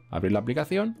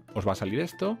aplicación, os va a salir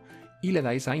esto, y le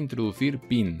dais a introducir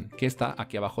PIN, que está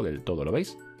aquí abajo del todo, ¿lo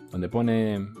veis? Donde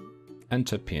pone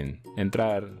Enter PIN,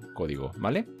 entrar código,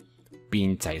 ¿vale?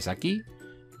 Pincháis aquí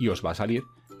y os va a salir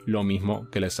lo mismo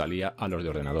que les salía a los de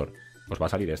ordenador. Os va a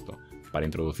salir esto, para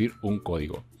introducir un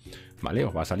código, ¿vale?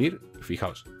 Os va a salir,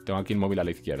 fijaos, tengo aquí el móvil a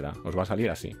la izquierda, os va a salir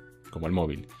así, como el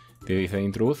móvil. Te dice,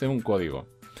 introduce un código.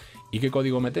 ¿Y qué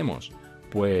código metemos?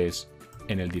 Pues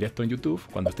en el directo en YouTube,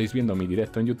 cuando estéis viendo mi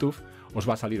directo en YouTube, os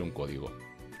va a salir un código.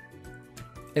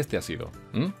 Este ha sido.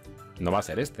 No va a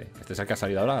ser este es el que ha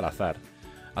salido ahora al azar.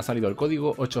 Ha salido el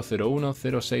código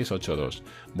 8010682.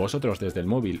 Vosotros desde el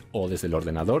móvil o desde el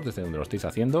ordenador, desde donde lo estáis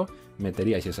haciendo,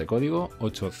 meteríais ese código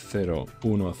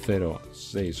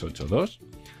 8010682,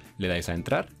 le dais a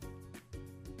entrar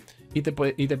y te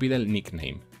pide el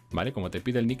nickname, ¿vale? Como te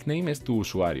pide el nickname es tu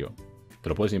usuario. Te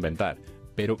lo puedes inventar,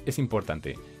 pero es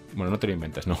importante. Bueno, no te lo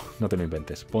inventes, no te lo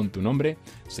inventes. Pon tu nombre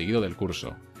seguido del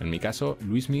curso. En mi caso,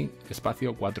 Luismi,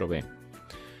 espacio 4B.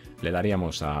 Le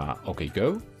daríamos a OK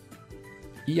Go.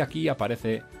 Y aquí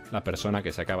aparece la persona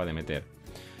que se acaba de meter.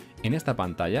 En esta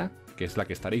pantalla, que es la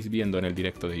que estaréis viendo en el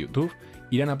directo de YouTube,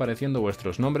 irán apareciendo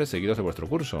vuestros nombres seguidos de vuestro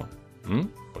curso.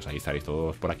 Pues ahí estaréis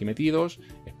todos por aquí metidos.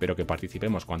 Espero que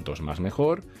participemos cuantos más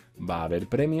mejor. Va a haber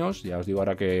premios, ya os digo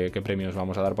ahora qué premios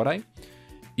vamos a dar por ahí.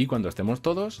 Y cuando estemos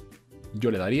todos, yo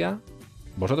le daría...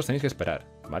 Vosotros tenéis que esperar,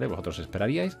 ¿vale? Vosotros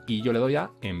esperaríais y yo le doy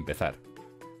a empezar.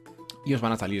 Y os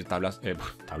van a salir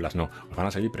os van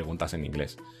a salir preguntas en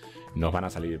inglés. No os van a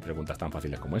salir preguntas tan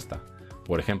fáciles como esta.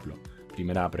 Por ejemplo,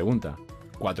 primera pregunta,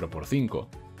 4×5.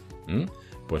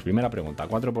 Pues primera pregunta,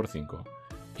 4×5.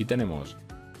 Y tenemos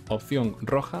opción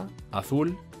roja,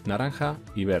 azul, naranja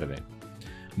y verde.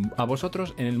 A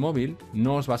vosotros en el móvil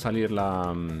no os va a salir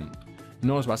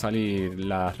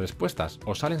las respuestas,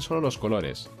 os salen solo los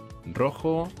colores.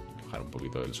 Rojo, bajar un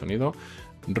poquito del sonido,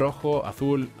 rojo,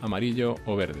 azul, amarillo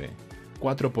o verde.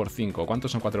 4×5,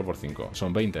 ¿cuántos son 4×5?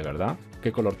 Son 20, ¿verdad?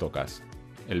 ¿Qué color tocas?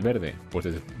 El verde, pues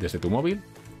desde tu móvil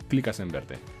clicas en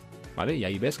verde, ¿vale? Y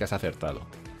ahí ves que has acertado,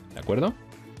 ¿de acuerdo?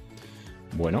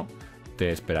 Bueno, te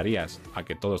esperarías a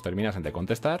que todos terminasen de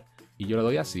contestar y yo le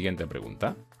doy a siguiente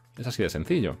pregunta. Es así de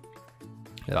sencillo.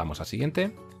 Le damos a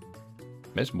siguiente.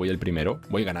 ¿Ves? Voy el primero,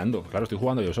 voy ganando. Claro, estoy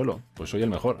jugando yo solo. Pues soy el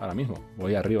mejor ahora mismo.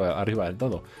 Voy arriba del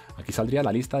todo. Aquí saldría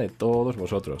la lista de todos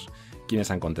vosotros.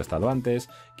 Quiénes han contestado antes,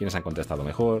 quiénes han contestado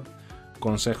mejor.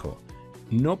 Consejo,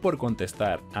 no por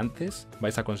contestar antes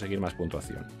vais a conseguir más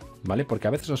puntuación. ¿vale? Porque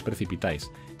a veces os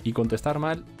precipitáis y contestar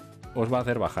mal os va a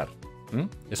hacer bajar.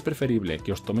 Es preferible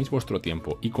que os toméis vuestro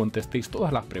tiempo y contestéis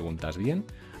todas las preguntas bien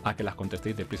a que las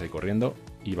contestéis deprisa y corriendo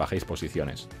y bajéis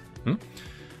posiciones.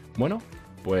 Bueno,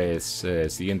 pues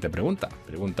siguiente pregunta.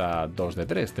 Pregunta 2 de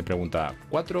 3. Te pregunta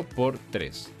 4 por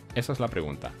 3. Esa es la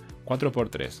pregunta. 4 por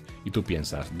 3. Y tú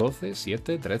piensas 12,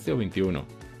 7, 13 o 21.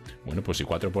 Bueno, pues si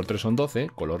 4 por 3 son 12,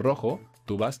 color rojo,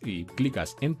 tú vas y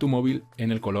clicas en tu móvil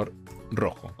en el color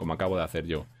rojo, como acabo de hacer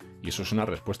yo. Y eso es una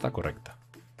respuesta correcta,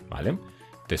 ¿vale?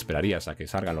 Te esperarías a que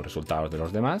salgan los resultados de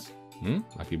los demás.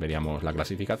 Aquí veríamos la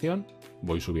clasificación.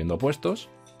 Voy subiendo puestos.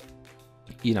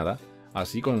 Y nada,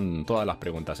 así con todas las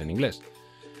preguntas en inglés.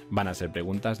 Van a ser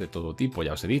preguntas de todo tipo,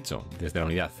 ya os he dicho. Desde la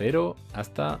unidad 0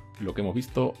 hasta lo que hemos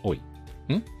visto hoy.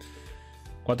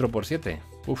 4 por 7.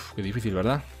 Uf, qué difícil,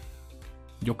 ¿verdad?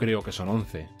 Yo creo que son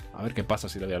 11. A ver qué pasa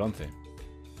si le doy al 11.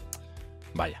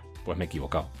 Vaya, pues me he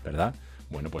equivocado, ¿verdad?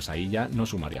 Bueno, pues ahí ya no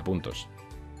sumaría puntos.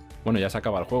 Bueno, ya se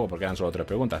acaba el juego porque eran solo 3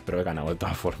 preguntas, pero he ganado de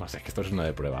todas formas. Es que esto es uno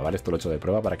de prueba, ¿vale? Esto lo he hecho de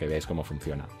prueba para que veáis cómo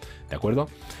funciona. ¿De acuerdo?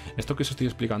 Esto que os estoy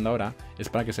explicando ahora es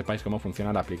para que sepáis cómo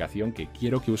funciona la aplicación que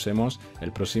quiero que usemos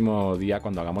el próximo día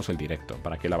cuando hagamos el directo.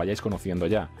 Para que la vayáis conociendo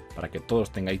ya. Para que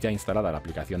todos tengáis ya instalada la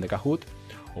aplicación de Kahoot.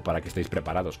 O para que estéis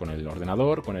preparados con el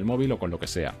ordenador, con el móvil o con lo que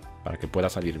sea. Para que pueda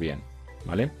salir bien,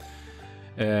 ¿vale?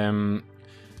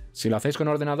 Si lo hacéis con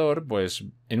ordenador, pues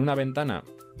en una ventana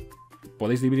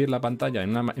podéis dividir la pantalla.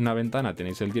 En una ventana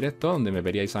tenéis el directo, donde me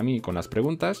veríais a mí con las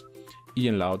preguntas. Y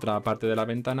en la otra parte de la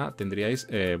ventana tendríais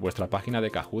vuestra página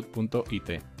de kahoot.it.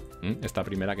 Esta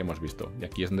primera que hemos visto. Y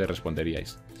aquí es donde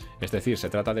responderíais. Es decir, se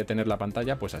trata de tener la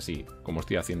pantalla pues así, como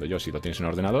estoy haciendo yo. Si lo tienes en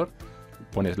ordenador,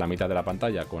 pones la mitad de la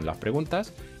pantalla con las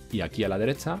preguntas. Y aquí a la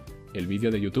derecha, el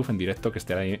vídeo de YouTube en directo que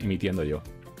estaré emitiendo yo.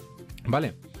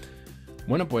 ¿Vale?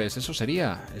 Bueno, pues eso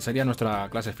sería nuestra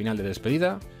clase final de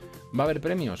despedida. ¿Va a haber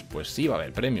premios? Pues sí, va a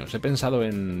haber premios. He pensado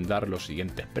en dar los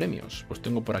siguientes premios. Pues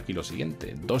tengo por aquí lo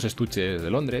siguiente. 2 estuches de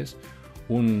Londres,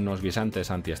 unos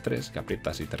guisantes antiestrés que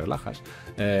aprietas y te relajas,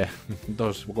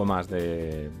 2 gomas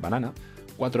de banana,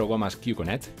 4 gomas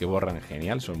Q-Connect que borran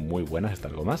genial, son muy buenas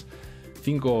estas gomas,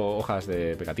 5 hojas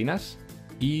de pegatinas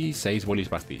y 6 bolis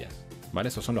pastillas. ¿Vale?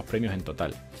 Esos son los premios en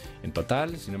total. En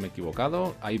total, si no me he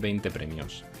equivocado, hay 20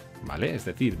 premios. ¿Vale? Es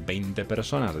decir, 20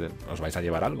 personas os vais a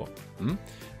llevar algo.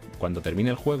 Cuando termine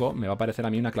el juego me va a aparecer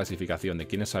a mí una clasificación de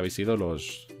quiénes habéis sido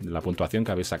la puntuación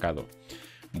que habéis sacado.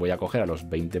 Voy a coger a los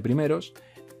 20 primeros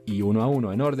y uno a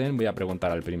uno en orden voy a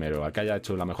preguntar al primero, al que haya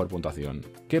hecho la mejor puntuación,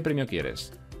 ¿qué premio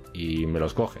quieres? Y me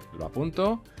los coge, lo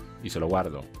apunto y se lo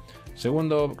guardo.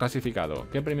 Segundo clasificado,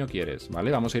 ¿qué premio quieres? ¿Vale?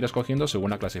 Vamos a ir escogiendo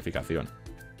según la clasificación.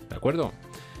 ¿De acuerdo?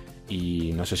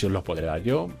 Y no sé si os los podré dar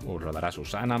yo, os lo dará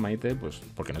Susana, Maite, pues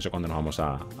porque no sé cuándo nos vamos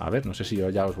a ver, no sé si yo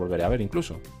ya os volveré a ver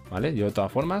incluso, ¿vale? Yo de todas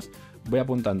formas voy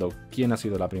apuntando quién ha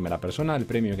sido la primera persona, el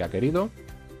premio que ha querido,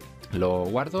 lo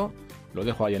guardo, lo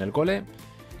dejo ahí en el cole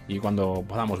y cuando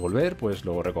podamos volver, pues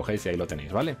lo recogéis y ahí lo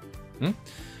tenéis, ¿vale?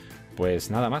 Pues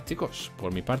nada más, chicos,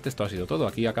 por mi parte esto ha sido todo.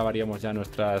 Aquí acabaríamos ya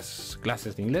nuestras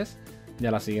clases de inglés. Ya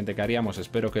la siguiente que haríamos,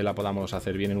 espero que la podamos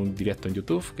hacer bien en un directo en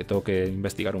YouTube, que tengo que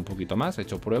investigar un poquito más, he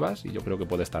hecho pruebas y yo creo que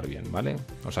puede estar bien, ¿vale?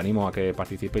 Os animo a que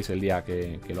participéis el día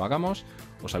que lo hagamos,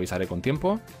 os avisaré con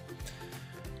tiempo.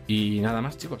 Y nada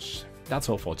más, chicos. That's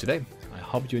all for today. I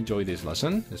hope you enjoyed this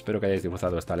lesson. Espero que hayáis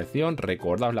disfrutado de esta lección.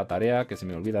 Recordaos la tarea, que se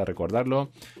me olvida recordarlo.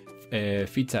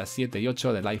 Fichas 7 y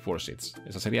 8 de LiveWorksheets.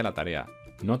 Esa sería la tarea.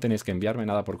 No tenéis que enviarme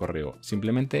nada por correo,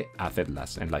 simplemente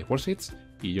hacedlas en LiveWorksheets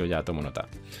y yo ya tomo nota.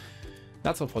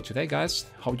 That's all for today, guys.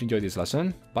 Hope you enjoyed this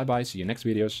lesson. Bye bye, see you next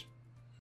videos.